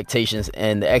high expectations,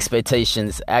 and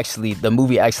the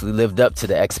movie actually lived up to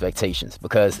the expectations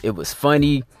because it was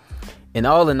funny, and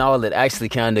all in all, it actually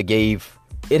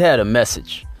it had a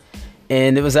message.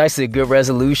 And it was actually a good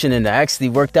resolution, and it actually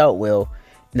worked out well.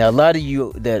 Now, a lot of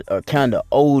you that are kind of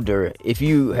older, if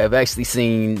you have actually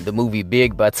seen the movie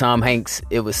Big by Tom Hanks,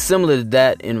 it was similar to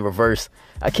that in reverse.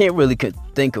 I can't really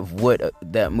think of what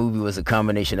that movie was a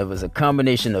combination of. It was a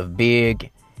combination of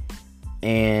Big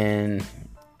and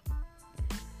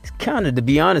to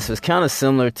be honest, it was kind of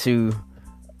similar to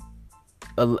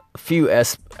a few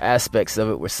aspects of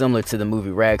it were similar to the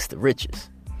movie Rags to Riches.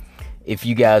 If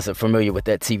you guys are familiar with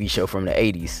that TV show from the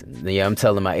 80s. Yeah, I'm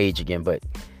telling my age again, but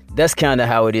that's kind of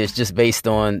how it is, just based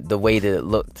on the way that it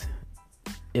looked.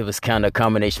 It was kind of a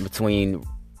combination between,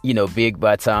 Big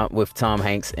with Tom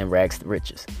Hanks and Rags to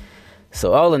Riches.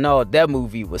 So all in all, that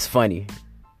movie was funny.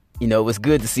 You know, it was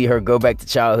good to see her go back to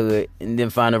childhood and then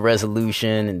find a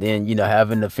resolution, and then, you know,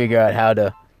 having to figure out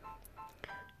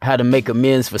how to make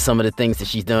amends for some of the things that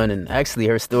she's done. And actually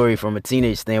her story from a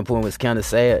teenage standpoint was kind of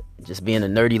sad, just being a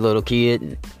nerdy little kid,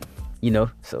 and, you know,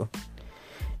 so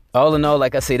all in all,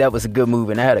 like I say, that was a good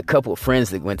movie. And I had a couple of friends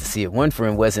that went to see it. One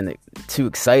friend wasn't too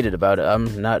excited about it.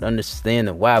 I'm not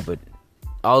understanding why, but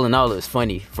all in all, it was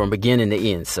funny from beginning to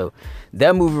end. So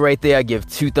that movie right there, I give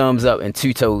 2 thumbs up and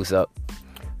 2 toes up.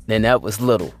 And that was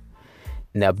Little.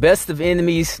 Now, Best of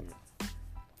Enemies,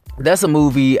 that's a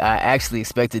movie I actually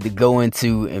expected to go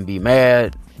into and be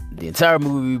mad the entire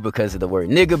movie because of the word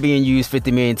nigga being used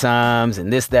 50 million times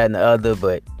and this, that, and the other.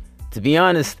 But to be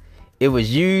honest, it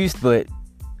was used, but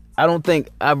I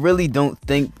really don't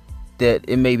think that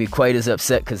it made me quite as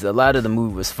upset, because a lot of the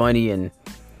movie was funny, and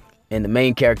the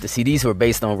main characters, see, these were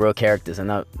based on real characters,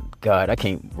 and I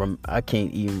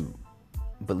can't even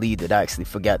believe that I actually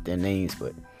forgot their names,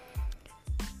 but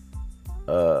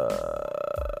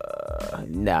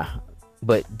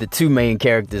but the 2 main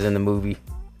characters in the movie,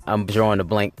 I'm drawing a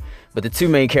blank, but the 2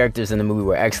 main characters in the movie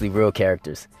were actually real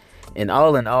characters. And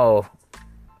all in all,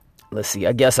 let's see,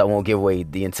 I guess I won't give away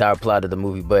the entire plot of the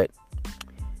movie, but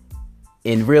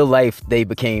in real life, they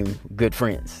became good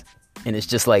friends. And it's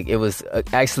just like, it was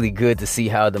actually good to see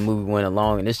how the movie went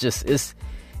along. And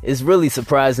it's really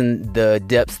surprising the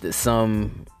depths that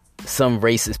some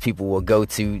racist people will go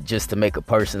to just to make a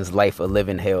person's life a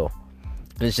living hell.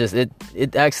 And it's just,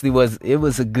 it actually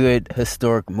was a good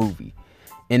historic movie.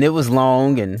 And it was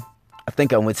long, and I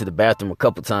think I went to the bathroom a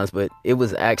couple times, but it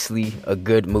was actually a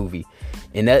good movie.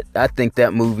 And I think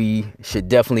that movie should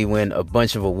definitely win a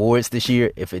bunch of awards this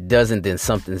year. If it doesn't, then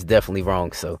something's definitely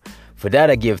wrong. So for that,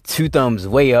 I give 2 thumbs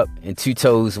way up and 2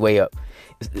 toes way up.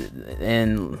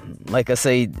 And like I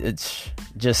say, it's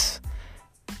just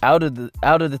out of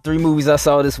the 3 movies I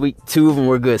saw this week, 2 of them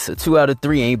were good. So 2 out of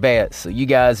 3 ain't bad. So you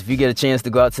guys, if you get a chance to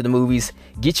go out to the movies,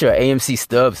 get your AMC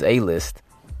Stubs A-list.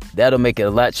 That'll make it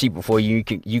a lot cheaper for you.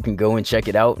 You can go and check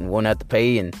it out and won't have to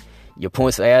pay, and your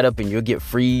points will add up, and you'll get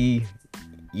free.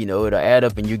 You know, it'll add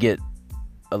up, and you get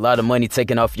a lot of money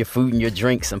taken off your food and your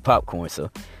drinks and popcorn.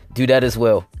 So do that as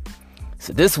well.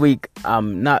 So this week,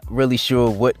 I'm not really sure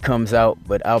what comes out,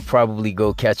 but I'll probably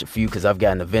go catch a few because I've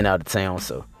got an event out of town.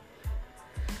 So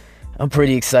I'm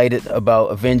pretty excited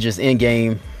about Avengers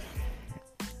Endgame.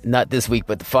 Not this week,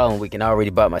 but the following week, and I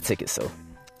already bought my ticket. So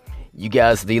you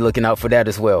guys be looking out for that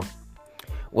as well.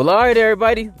 Well, all right,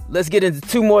 everybody. Let's get into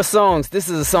 2 more songs. This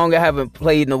is a song I haven't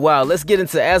played in a while. Let's get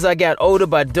into As I Got Older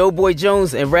by Doughboy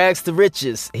Jones and Rags to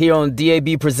Riches here on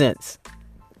DAB Presents.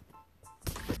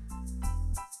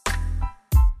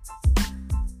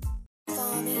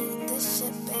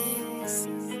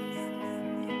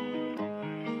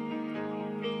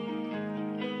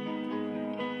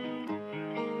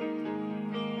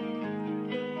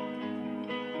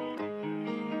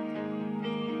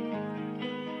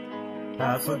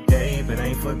 I forgave but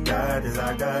ain't forgot as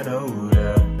I got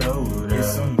older.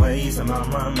 There's some ways I'm on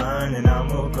my mind and I'm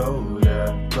more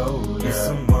colder. There's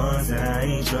some ones that I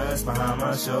ain't trust behind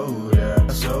my shoulder.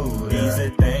 These are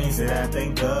things that I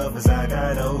think of as I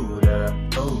got older.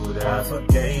 I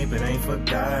forgave but ain't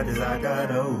forgot as I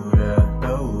got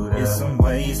older. There's some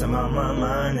ways I'm on my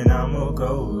mind and I'm more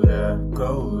colder.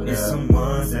 There's some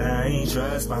ones that I ain't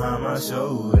trust behind my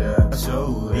shoulder.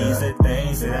 These are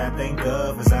things that I think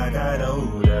of as I got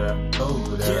older.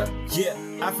 Yeah,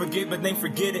 I forget but ain't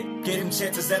forget it. Gave them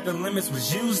chances that the limits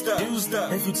was used up.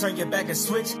 If you turn your back and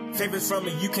switch, favors from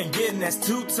me you can't get, and that's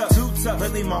too tough.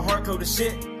 Lately my heart go to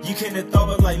shit. You can't have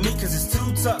thought it like me cause it's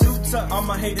too tough. All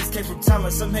my haters came from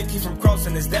talent, some hate came from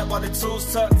crossing. Is that why the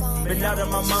tools tuck? But now that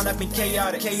my mind I've been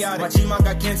chaotic. My G-Mon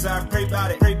got cancer, I pray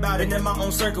about it. And in my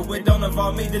own circle, it don't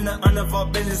involve me, then the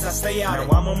uninvolved business, I stay out.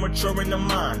 Now I'm more mature in the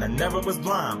mind, I never was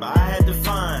blind, but I had to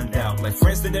find out. Like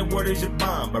friends that word is your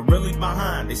bond, but really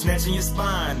behind, they snatching your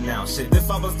spine now. Shit, if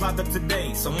I was locked up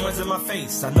today, someone's in my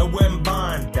face, I know where I'm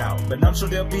bond out. But I'm sure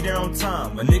they'll be there on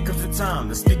time, when it comes to time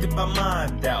to speak about my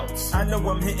doubts. I know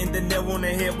I'm hitting the nail on the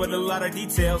head with a lot of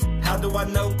details. How do I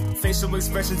know? Facial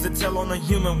expressions to tell on a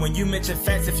human when you mention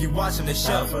facts if you watching the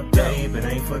show. I forgave but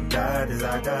ain't forgot as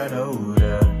I got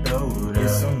older.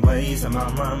 There's some ways I'm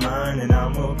on my mind and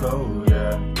I'm more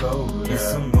colder. There's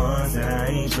some ones that I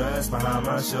ain't trust behind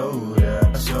my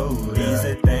shoulder. These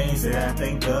are things that I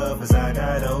think of as I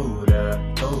got older.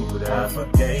 I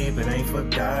forgave but ain't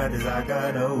forgot as I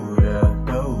got older.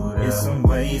 It's some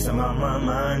ways I'm on my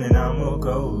mind and I will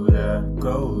go there,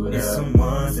 go there. It's some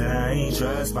ones that I ain't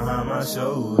trust behind my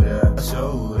shoulder,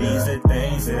 shoulder. These are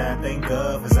things that I think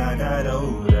of as I got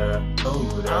older,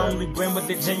 older. I only win with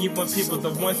the genuine people,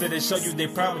 the ones that'll show you they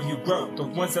proud when you grow, the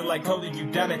ones that like holding you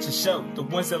down at your show, the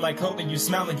ones that like holding you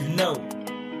smiling, you know.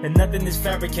 And nothing is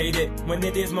fabricated. When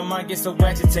it is, my mind gets so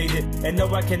agitated. And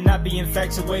no, I cannot be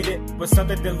infatuated with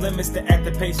something that limits the act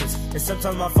of patience. And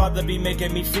sometimes my father be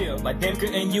making me feel like, damn,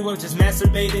 couldn't you have just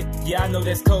masturbated? Yeah, I know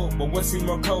that's cold, but what's even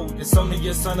more cold? It's only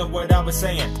your son of what I was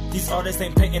saying. These artists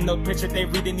ain't painting no picture, they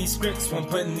reading these scripts when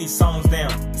putting these songs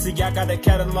down. See, I got a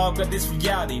catalog of this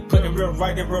reality, putting real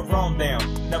right and real wrong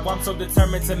down. Now I'm so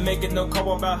determined to make it no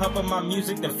call about helping my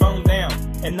music, the phone down.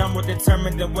 And I'm more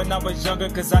determined than when I was younger,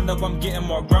 cause I know I'm getting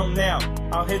more grown now.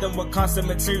 I'll hit them with constant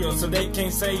material so they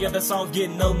can't say other songs get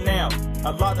no now.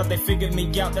 A lot of they figured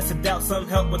me out, that's a doubt. Some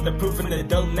help with the proof in the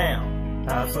dough now.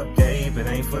 I forgave but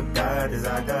ain't forgot as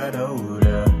I got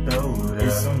older, older.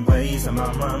 There's some ways I'm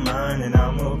on my mind and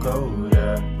I'm more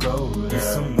colder, colder. There's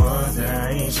some ones that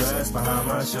I ain't trust behind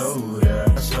my shoulder,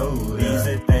 shoulder. These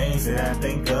are things that I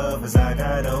think of as I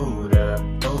got older,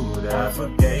 older. I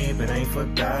forgave but ain't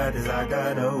forgot as I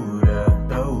got older,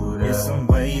 older. There's some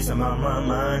ways I'm on my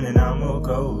mind and I'm more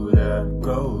colder,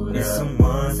 colder. There's some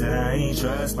ones that I ain't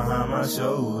trust behind my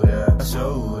shoulder,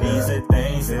 shoulder. These are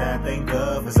things that I think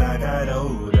of as I got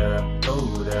older,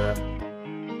 older.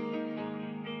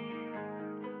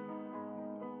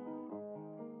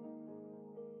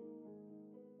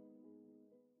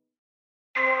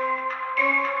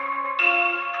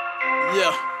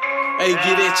 Yeah, hey,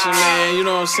 get at you, man, you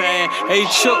know what I'm saying? Hey,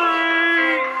 Chuck,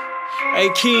 hey,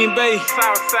 King Bay,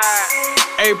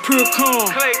 hey, Pure Corn,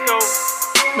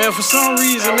 man, for some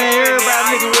reason, man,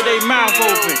 everybody looking with their mouth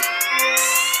open.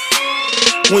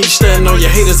 When you standin' on your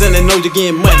haters and they know you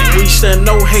getting money. When you standin'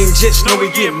 no hating just know we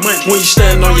getting money. When you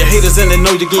standin' on your haters and they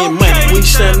know you getting money. When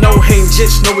you standin' no hating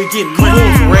just know we getting money.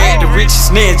 We want from Brad the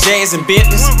richest, man, Jazz and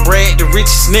Bentleys. Brad the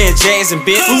richest, man, Jazz and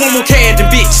Bentleys. We want more cash than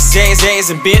bitches,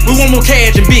 Jazz and Bentleys. We want more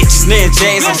cash than bitches, man,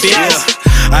 Jazz and Bentleys.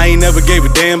 I ain't never gave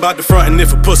a damn about the front, and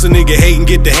if a pussy nigga hatin',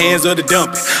 get the hands of the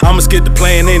dumping. I'ma skip the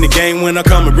playing in the game when I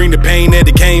come and bring the pain that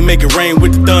it came, make it rain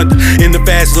with the thunder. In the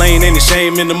fast lane, ain't a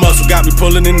shame in the muscle, got me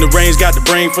pulling in the range, got the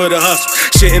brain for the hustle.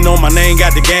 Shitting on my name,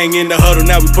 got the gang in the huddle,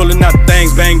 now we pulling out the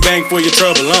things, bang bang for your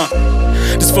trouble,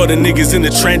 This for the niggas in the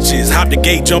trenches, hop the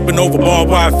gate, jumping over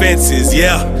barbed wire fences,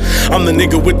 yeah. I'm the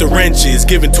nigga with the wrenches,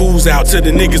 giving tools out to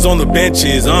the niggas on the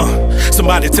benches,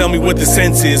 Somebody tell me what the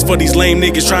sense is for these lame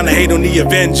niggas trying to hate on the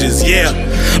Avengers, yeah.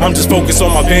 I'm just focused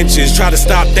on my benches, try to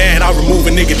stop that, I'll remove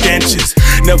a nigga dentures.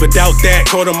 Never doubt that,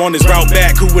 caught him on his route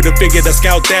back. Who would've figured I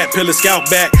scout that, pill a scout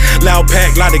back. Loud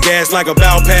pack, lot of gas like a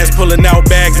bow pass. Pulling out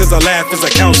bags as I laugh as I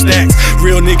count stacks.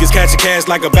 Real niggas catch a cash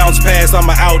like a bounce pass.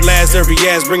 I'ma outlast every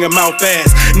ass, bring 'em out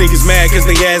fast. Niggas mad cause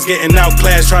they ass getting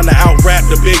outclassed, trying to out-rap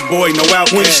the big boy, no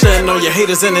outcast. When you standin' on your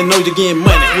haters and they know you getting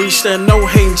money. When you standin' no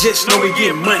hating just know we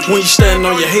getting money. When you standin'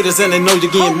 on your haters and they know you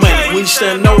getting money. When you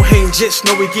standin' no hating just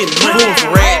know we getting money. We want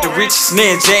from Brad the richest,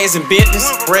 man, Jazz and Bentleys.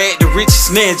 Brad the richest,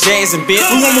 man, Jazz and Bentleys.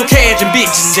 We want more cash than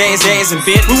bitches, Jazz and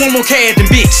Bentleys. We want more cash than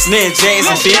bitches, man, Jazz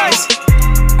and Bentleys.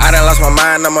 I done lost my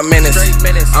mind, I'm a menace.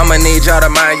 I'ma need y'all to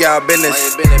mind y'all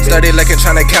business. Study looking,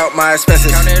 tryna count my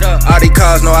expenses. All these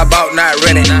cars know I bought, not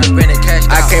renting.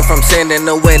 I came from sending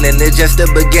to winning, it's just the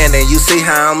beginning. You see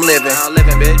how I'm living.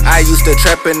 I used to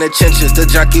trap in the trenches, the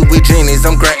junkie with genies,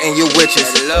 I'm granting you witches.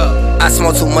 I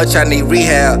smoke too much, I need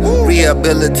rehab.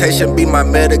 Rehabilitation be my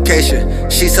medication.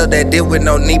 She saw that dick with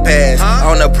no knee pads.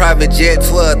 On a private jet,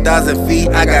 12,000 feet.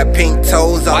 I got pink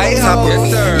toes all on top of me.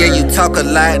 Yeah, you talk a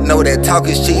lot, know that talk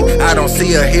is cheap. I don't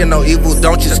see or hear no evil,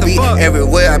 don't you speak.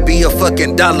 Everywhere I be a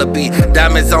fucking dollar be.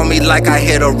 Diamonds on me like I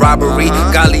hit a robbery.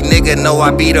 Golly nigga know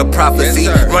I be the prophecy.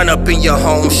 Run up in your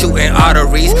home shooting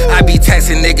arteries. I be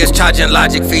taxing niggas charging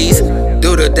logic fees.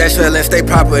 Do the dash and stay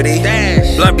property.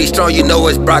 Blunt be strong, you know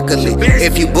it's broccoli.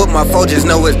 If you book my phone, just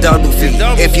know it's double fee.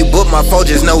 If you book my phone,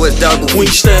 just know it's double fee. When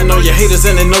you standin' on your haters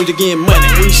and they know you getting money.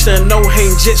 When you standin' no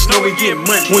hating just know we getting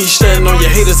money. When you standin' on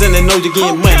your haters and they know you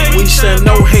getting money. When you standin'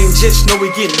 no hating just know we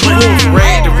getting money. We want from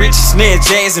Brad the richest, man,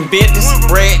 Jazz and Bentleys.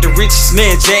 Brad the richest,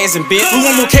 man, Jazz and Bentleys. We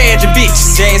want more cash than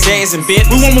bitches, Jazz and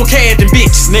Bentleys. We want more cash than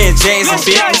bitches, man, Jazz and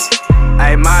Bentleys.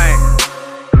 Hey man,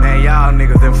 y'all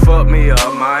niggas done fucked me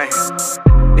up, man.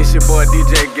 It's your boy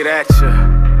DJ Get At Ya.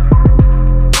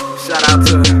 Shout out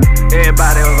to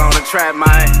everybody that was on the track,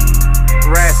 man.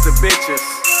 Rass the bitches.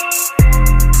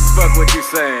 Fuck what you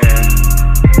saying.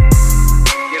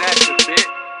 Get at ya, bitch.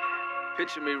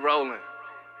 Picture me rolling.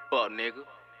 Fuck nigga.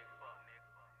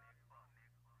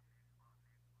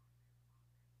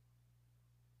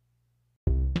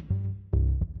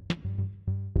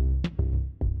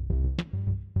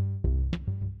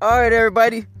 Alright,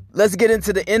 everybody, let's get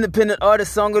into the Independent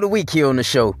Artist Song of the Week here on the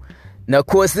show. Now, of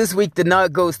course, this week the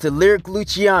nod goes to Lyric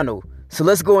Luciano. So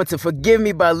let's go into Forgive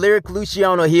Me by Lyric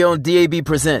Luciano here on DAB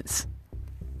Presents.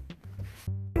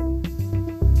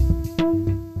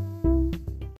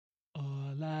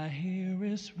 All I hear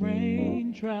is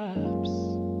raindrops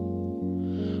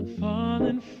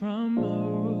falling from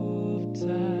a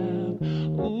rooftop.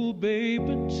 Oh,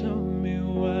 baby, tell me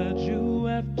why'd you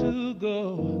have to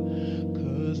go?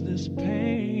 'Cause this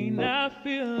pain I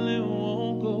feel it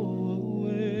won't go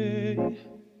away.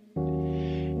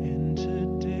 And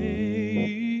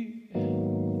today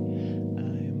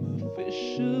I'm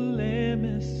officially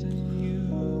missing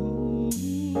you.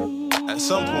 At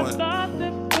some point,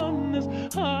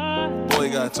 boy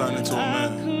gotta turn into a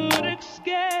man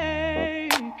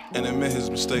and admit his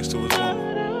mistakes to his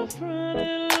woman.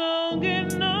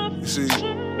 You see,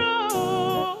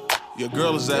 your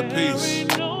girl is at peace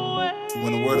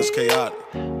when the world is chaotic.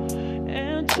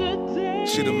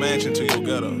 She the mansion to your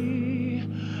ghetto.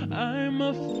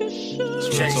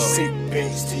 JC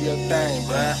beats to your thing,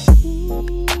 bruh.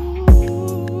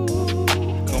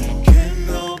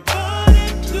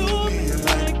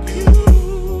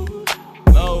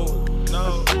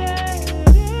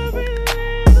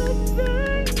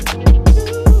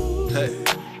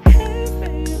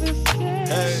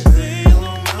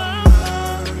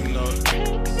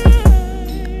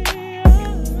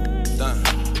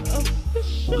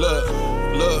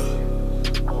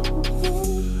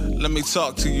 Let me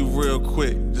talk to you real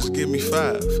quick, just give me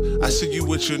 5. I see you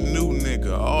with your new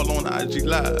nigga, all on IG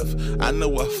Live. I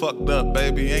know I fucked up,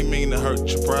 baby, ain't mean to hurt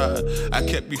your pride. I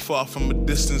kept you far from a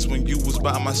distance when you was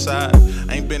by my side.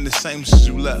 Ain't been the same since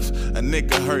you left, a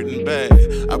nigga hurting bad.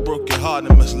 I broke your heart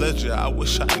and misled you, I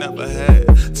wish I never had.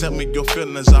 Tell me your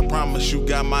feelings, I promise you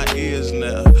got my ears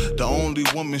now. The only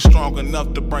woman strong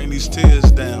enough to bring these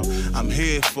tears down. I'm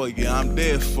here for you, I'm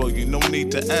there for you, no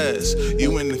need to ask.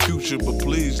 You in the future, but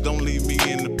please don't leave me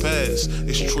in the past.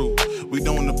 It's true, we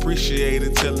don't appreciate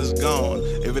it till it's gone.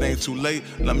 If it ain't too late,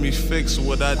 let me fix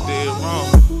what I did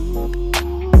wrong.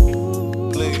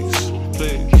 Please,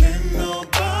 please. Can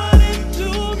nobody do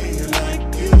me like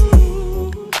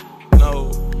you?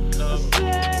 No, no.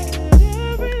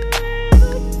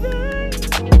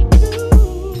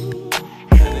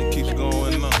 And it keeps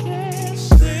going on.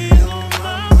 Stay on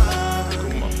my mind.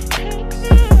 Come on.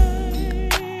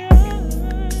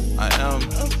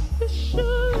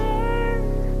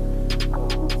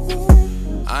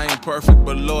 I ain't perfect,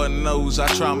 but Lord knows I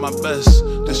try my best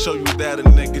to show you that a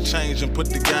nigga change and put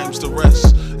the games to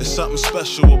rest. There's something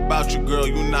special about you, girl,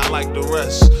 you not like the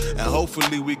rest. And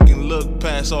hopefully we can look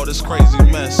past all this crazy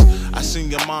mess. I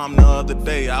seen your mom the other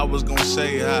day, I was gonna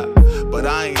say hi, but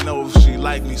I ain't know if she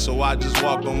liked me, so I just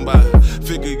walked on by.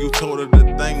 Figure you told her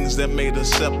the things that made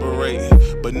us separate,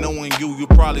 but knowing you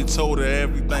probably told her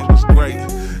everything was great.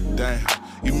 Damn.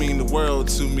 You mean the world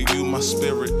to me, you my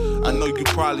spirit. I know you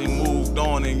probably moved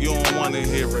on and you don't wanna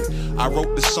hear it. I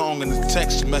wrote the song in the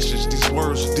text message, these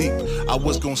words deep. I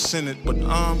was gonna send it, but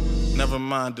never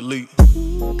mind, delete.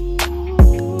 Can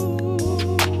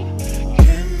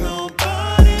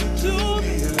nobody do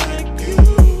me like you?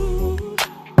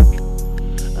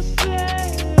 I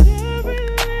said every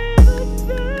little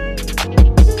thing you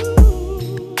do.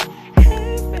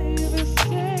 Hey baby,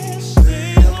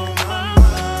 stay on my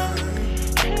mind.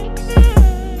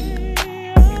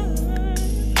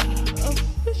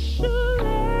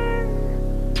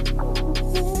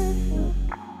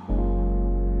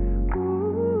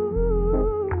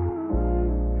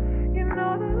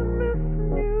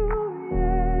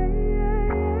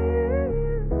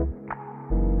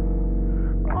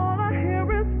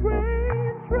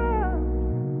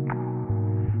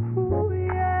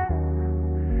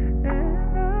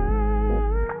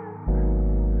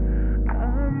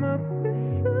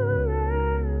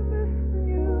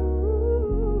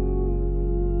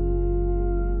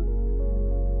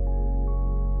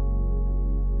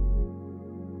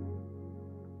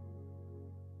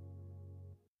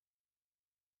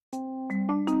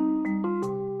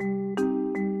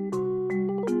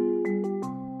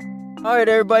 Alright,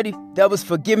 everybody, that was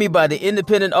Forgive Me by the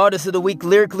Independent Artist of the Week,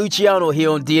 Lyric Luciano,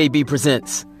 here on DAB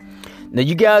Presents. Now,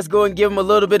 you guys go and give him a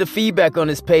little bit of feedback on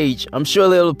this page. I'm sure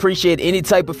they'll appreciate any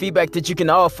type of feedback that you can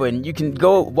offer. And you can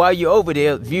go, while you're over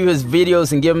there, view his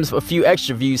videos and give him a few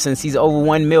extra views since he's over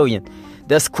 1 million.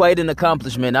 That's quite an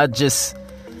accomplishment. That's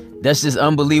just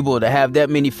unbelievable to have that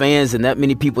many fans and that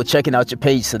many people checking out your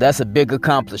page. So that's a big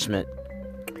accomplishment.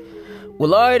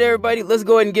 Well, alright, everybody, let's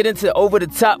go ahead and get into Over the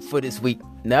Top for this week.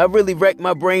 Now, I really wrecked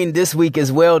my brain this week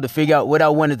as well to figure out what I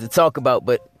wanted to talk about,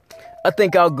 but I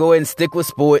think I'll go ahead and stick with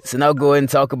sports, and I'll go ahead and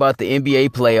talk about the NBA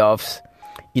playoffs.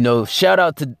 You know, shout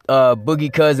out to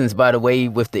Boogie Cousins, by the way,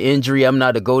 with the injury. I'm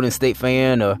not a Golden State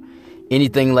fan or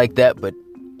anything like that, but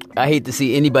I hate to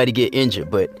see anybody get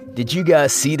injured. But did you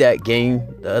guys see that game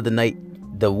the other night?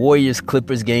 The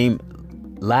Warriors-Clippers game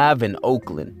live in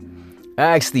Oakland. I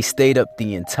actually stayed up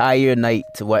the entire night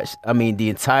to watch, the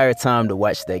entire time to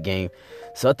watch that game.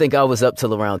 So I think I was up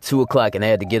till around 2 o'clock and I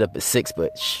had to get up at 6,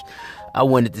 but I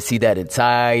wanted to see that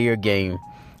entire game.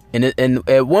 And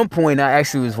at one point I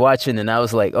actually was watching and I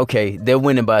was like, okay, they're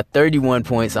winning by 31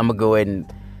 points. I'm going to go ahead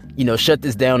and, shut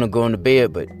this down and go into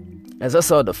bed. But as I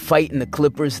saw the fight in the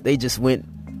Clippers,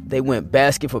 they went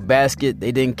basket for basket.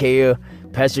 They didn't care.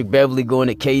 Patrick Beverly going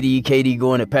at KD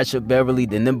going at Patrick Beverly,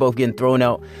 then them both getting thrown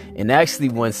out. And actually,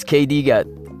 once KD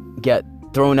got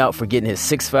thrown out for getting his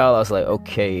 6th foul, I was like,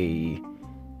 okay,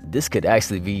 this could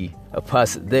actually be a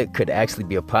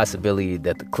possibility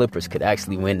that the Clippers could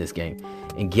actually win this game.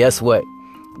 And guess what?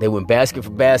 They went basket for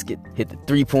basket, hit the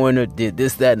 3-pointer, did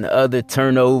this, that, and the other,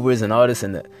 turnovers and all this,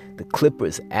 and the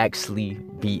Clippers actually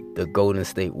beat the Golden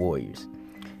State Warriors.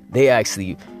 They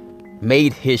actually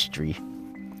made history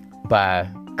by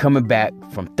coming back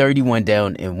from 31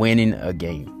 down and winning a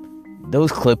game.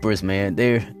 Those Clippers, man,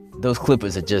 those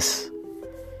Clippers are just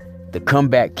the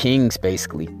comeback kings,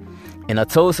 basically. And I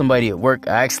told somebody at work,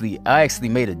 I actually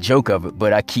made a joke of it,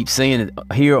 but I keep saying it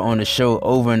here on the show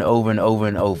over and over and over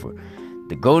and over.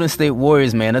 The Golden State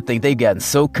Warriors, man, I think they've gotten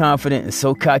so confident and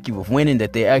so cocky with winning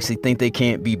that they actually think they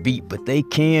can't be beat, but they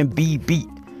can be beat.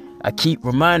 I keep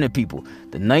reminding people,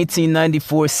 the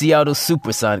 1994 Seattle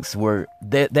Supersonics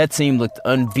that team looked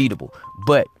unbeatable.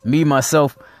 But me,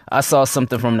 myself, I saw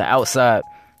something from the outside.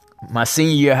 My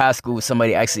senior year of high school,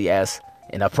 somebody actually asked,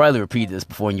 and I probably repeated this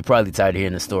before, and you're probably tired of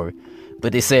hearing the story,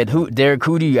 but they said, Derek,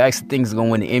 who do you actually think is going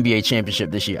to win the NBA championship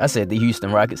this year? I said, the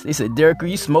Houston Rockets. They said, Derek, are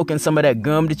you smoking some of that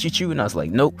gum that you chew? And I was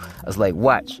like, nope. I was like,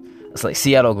 watch. I was like,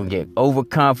 Seattle going to get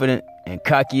overconfident and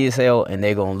cocky as hell, and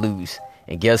they're going to lose.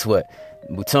 And guess what?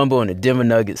 Mutombo and the Denver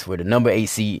Nuggets were the number 8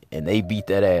 seed, and they beat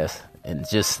that ass. And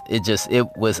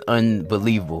it was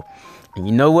unbelievable. And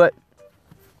you know what?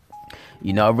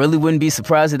 I really wouldn't be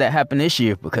surprised if that happened this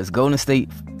year, because Golden State,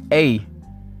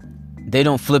 they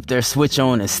don't flip their switch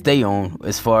on and stay on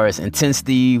as far as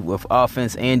intensity with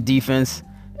offense and defense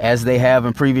as they have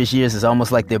in previous years. It's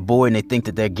almost like they're bored and they think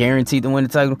that they're guaranteed to win the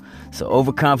title. So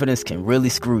overconfidence can really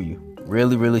screw you.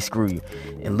 Really, really screw you.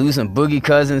 And losing Boogie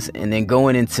Cousins and then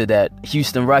going into that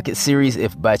Houston Rockets series,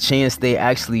 if by chance they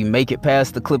actually make it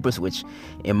past the Clippers, which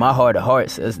in my heart of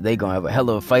hearts says they're going to have a hell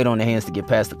of a fight on their hands to get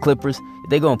past the Clippers. If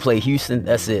they're going to play Houston,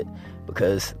 that's it.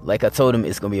 Because like I told them,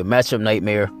 it's going to be a matchup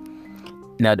nightmare.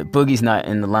 Now that Boogie's not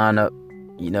in the lineup,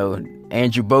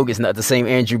 Andrew Bogut's not the same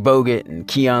Andrew Bogut, and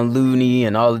Keon Looney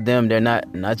and all of them, they're not.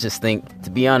 And I just think,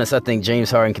 to be honest, I think James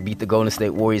Harden can beat the Golden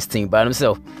State Warriors team by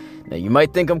himself. Now, you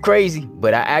might think I'm crazy,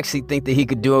 but I actually think that he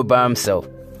could do it by himself.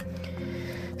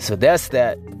 So that's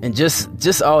that. And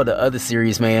just all the other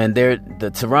series, man.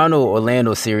 The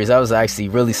Toronto-Orlando series, I was actually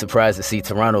really surprised to see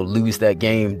Toronto lose that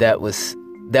game. That was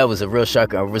a real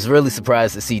shocker. I was really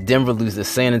surprised to see Denver lose the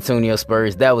San Antonio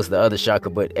Spurs. That was the other shocker.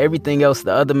 But everything else,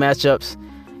 the other matchups,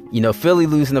 Philly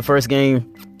losing the first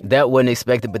game, that wasn't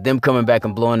expected. But them coming back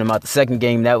and blowing them out the second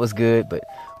game, that was good. But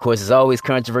of course, there's always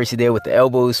controversy there with the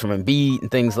elbows from Embiid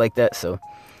and things like that. So,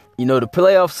 the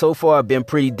playoffs so far have been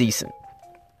pretty decent.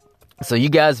 So you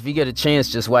guys, if you get a chance,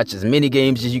 just watch as many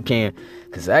games as you can.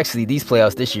 Because actually, these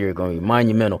playoffs this year are going to be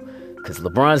monumental. Because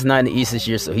LeBron's not in the East this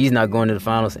year, so he's not going to the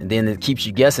finals. And then it keeps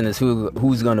you guessing as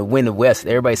who's going to win the West.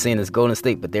 Everybody's saying it's Golden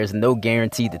State, but there's no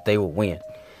guarantee that they will win.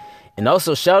 And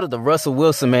also, shout out to Russell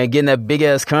Wilson, man, getting that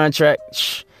big-ass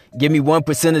contract. Give me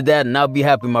 1% of that, and I'll be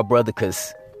happy, my brother,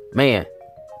 because, man,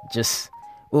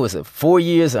 what was it, 4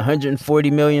 years,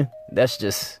 $140 million?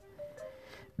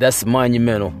 That's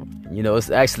monumental. It's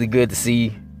actually good to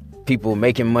see people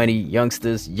making money,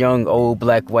 youngsters, young, old,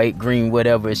 black, white, green,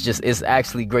 whatever. It's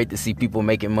actually great to see people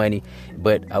making money,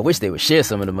 but I wish they would share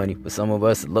some of the money with some of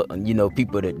us,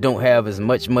 people that don't have as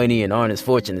much money and aren't as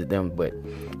fortunate as them. But,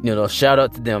 shout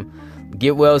out to them.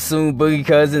 Get well soon, Boogie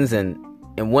Cousins, and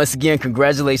once again,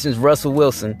 congratulations, Russell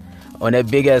Wilson, on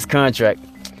that big-ass contract.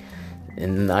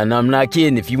 And I'm not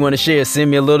kidding. If you want to share, send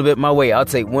me a little bit my way. I'll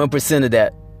take 1% of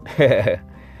that.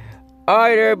 All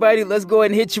right, everybody, let's go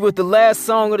ahead and hit you with the last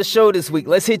song of the show this week.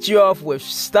 Let's hit you off with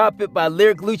Stop It by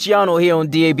Lyric Luciano here on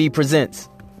DAB Presents.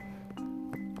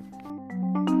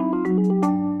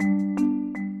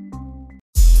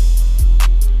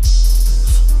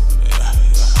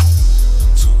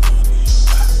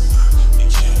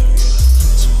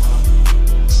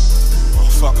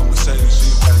 Fucking Mercedes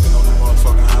G-Wagon on the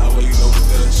motherfucking highway,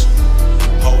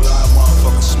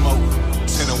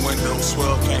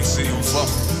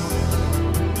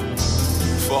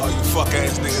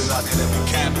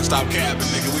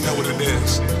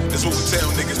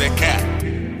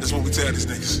 love these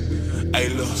niggas. Hey,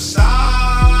 look.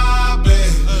 Stop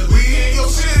it. We in your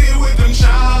city with them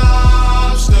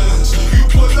chopsticks. You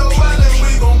put the well and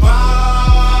we gon'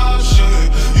 pop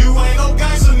shit. You ain't no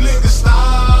gangster, nigga.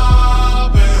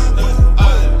 Stop it.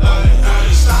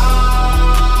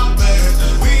 Stop it.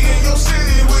 We in your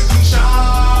city with them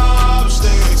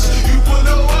chopsticks. You put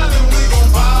the well and we gon'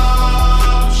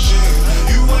 pop shit.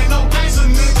 You ain't no gangster,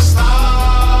 nigga.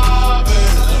 Stop it.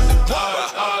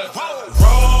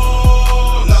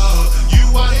 Roll up. You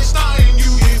out here stunting,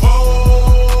 you get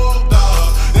rolled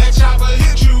up. That chopper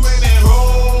hit you and then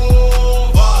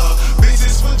roll up. Bitch,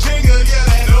 it's Virginia, yeah,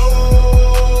 that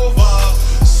over.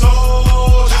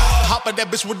 Soldier. Hop at that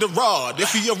bitch with the rod.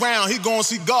 If he around, he gon'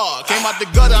 see God. Came out the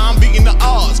gutter, I'm beating the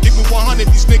odds. Keep it 100,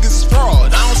 these niggas is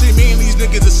fraud. I don't see me and these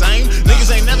niggas the same.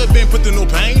 Niggas ain't never been put through no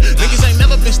pain. Niggas ain't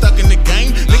never been stuck in the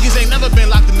game. Niggas ain't never been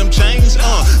locked in them chains.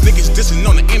 Niggas dissing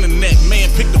on the internet, man,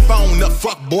 pick the phone up,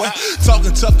 fuck boy.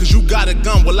 Talking tough cause you got a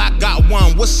gun, well I got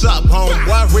one. What's up,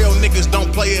 homeboy? Real niggas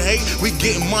don't play a hate. We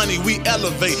getting money, we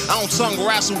elevate. I don't tongue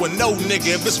wrestle with no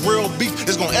nigga. If it's real beef,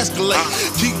 it's gonna escalate.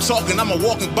 Keep talking, I'm a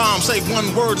walking bomb. Say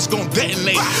one word, it's gonna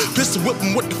detonate. Pistol whip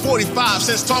him with the 45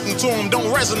 cents. Talking to him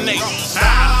don't resonate.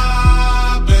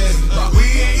 Stop it. We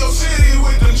in your city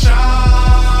with them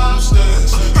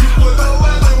chopsticks. You put the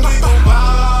well and we gon'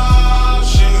 pop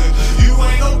shit. You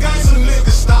ain't no gangster,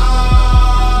 nigga.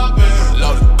 Stop it.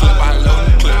 Load the clip, I load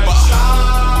the clip up.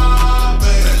 Stop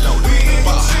it. We in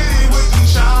your city with them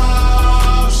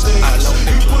chopsticks.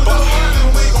 You put the well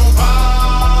and we gon'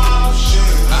 pop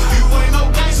shit. You ain't no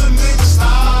gangster, nigga.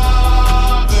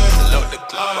 Stop it. Load the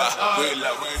clip up.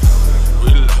 Reload.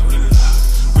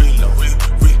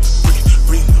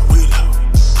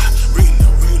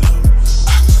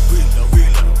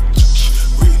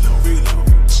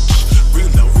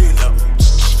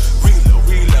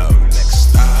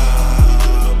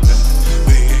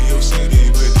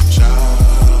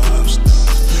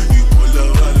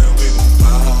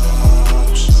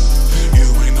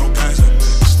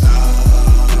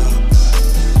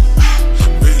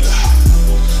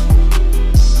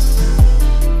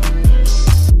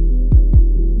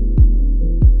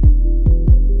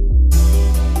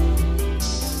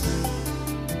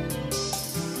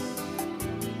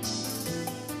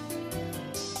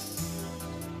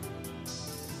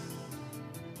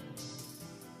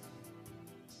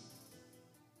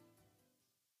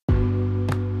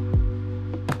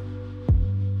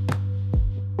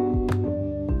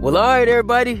 Well, all right,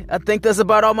 everybody. I think that's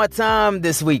about all my time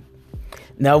this week.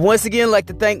 Now, once again, I'd like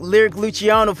to thank Lyric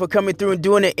Luciano for coming through and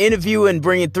doing an interview and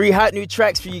bringing 3 hot new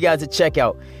tracks for you guys to check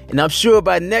out. And I'm sure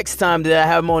by next time that I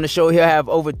have him on the show, he'll have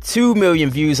over 2 million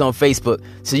views on Facebook.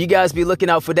 So you guys be looking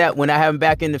out for that when I have him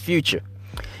back in the future.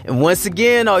 And once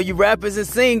again, all you rappers and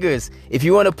singers, if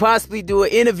you want to possibly do an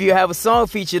interview or have a song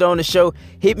featured on the show,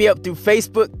 hit me up through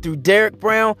Facebook through Derek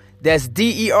Brown. That's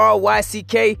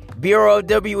DERYCK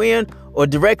BROWN, or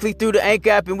directly through the Anchor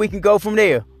app, and we can go from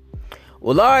there.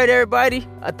 Well, all right, everybody.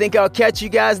 I think I'll catch you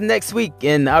guys next week,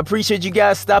 and I appreciate you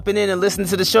guys stopping in and listening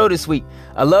to the show this week.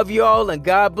 I love you all, and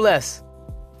God bless.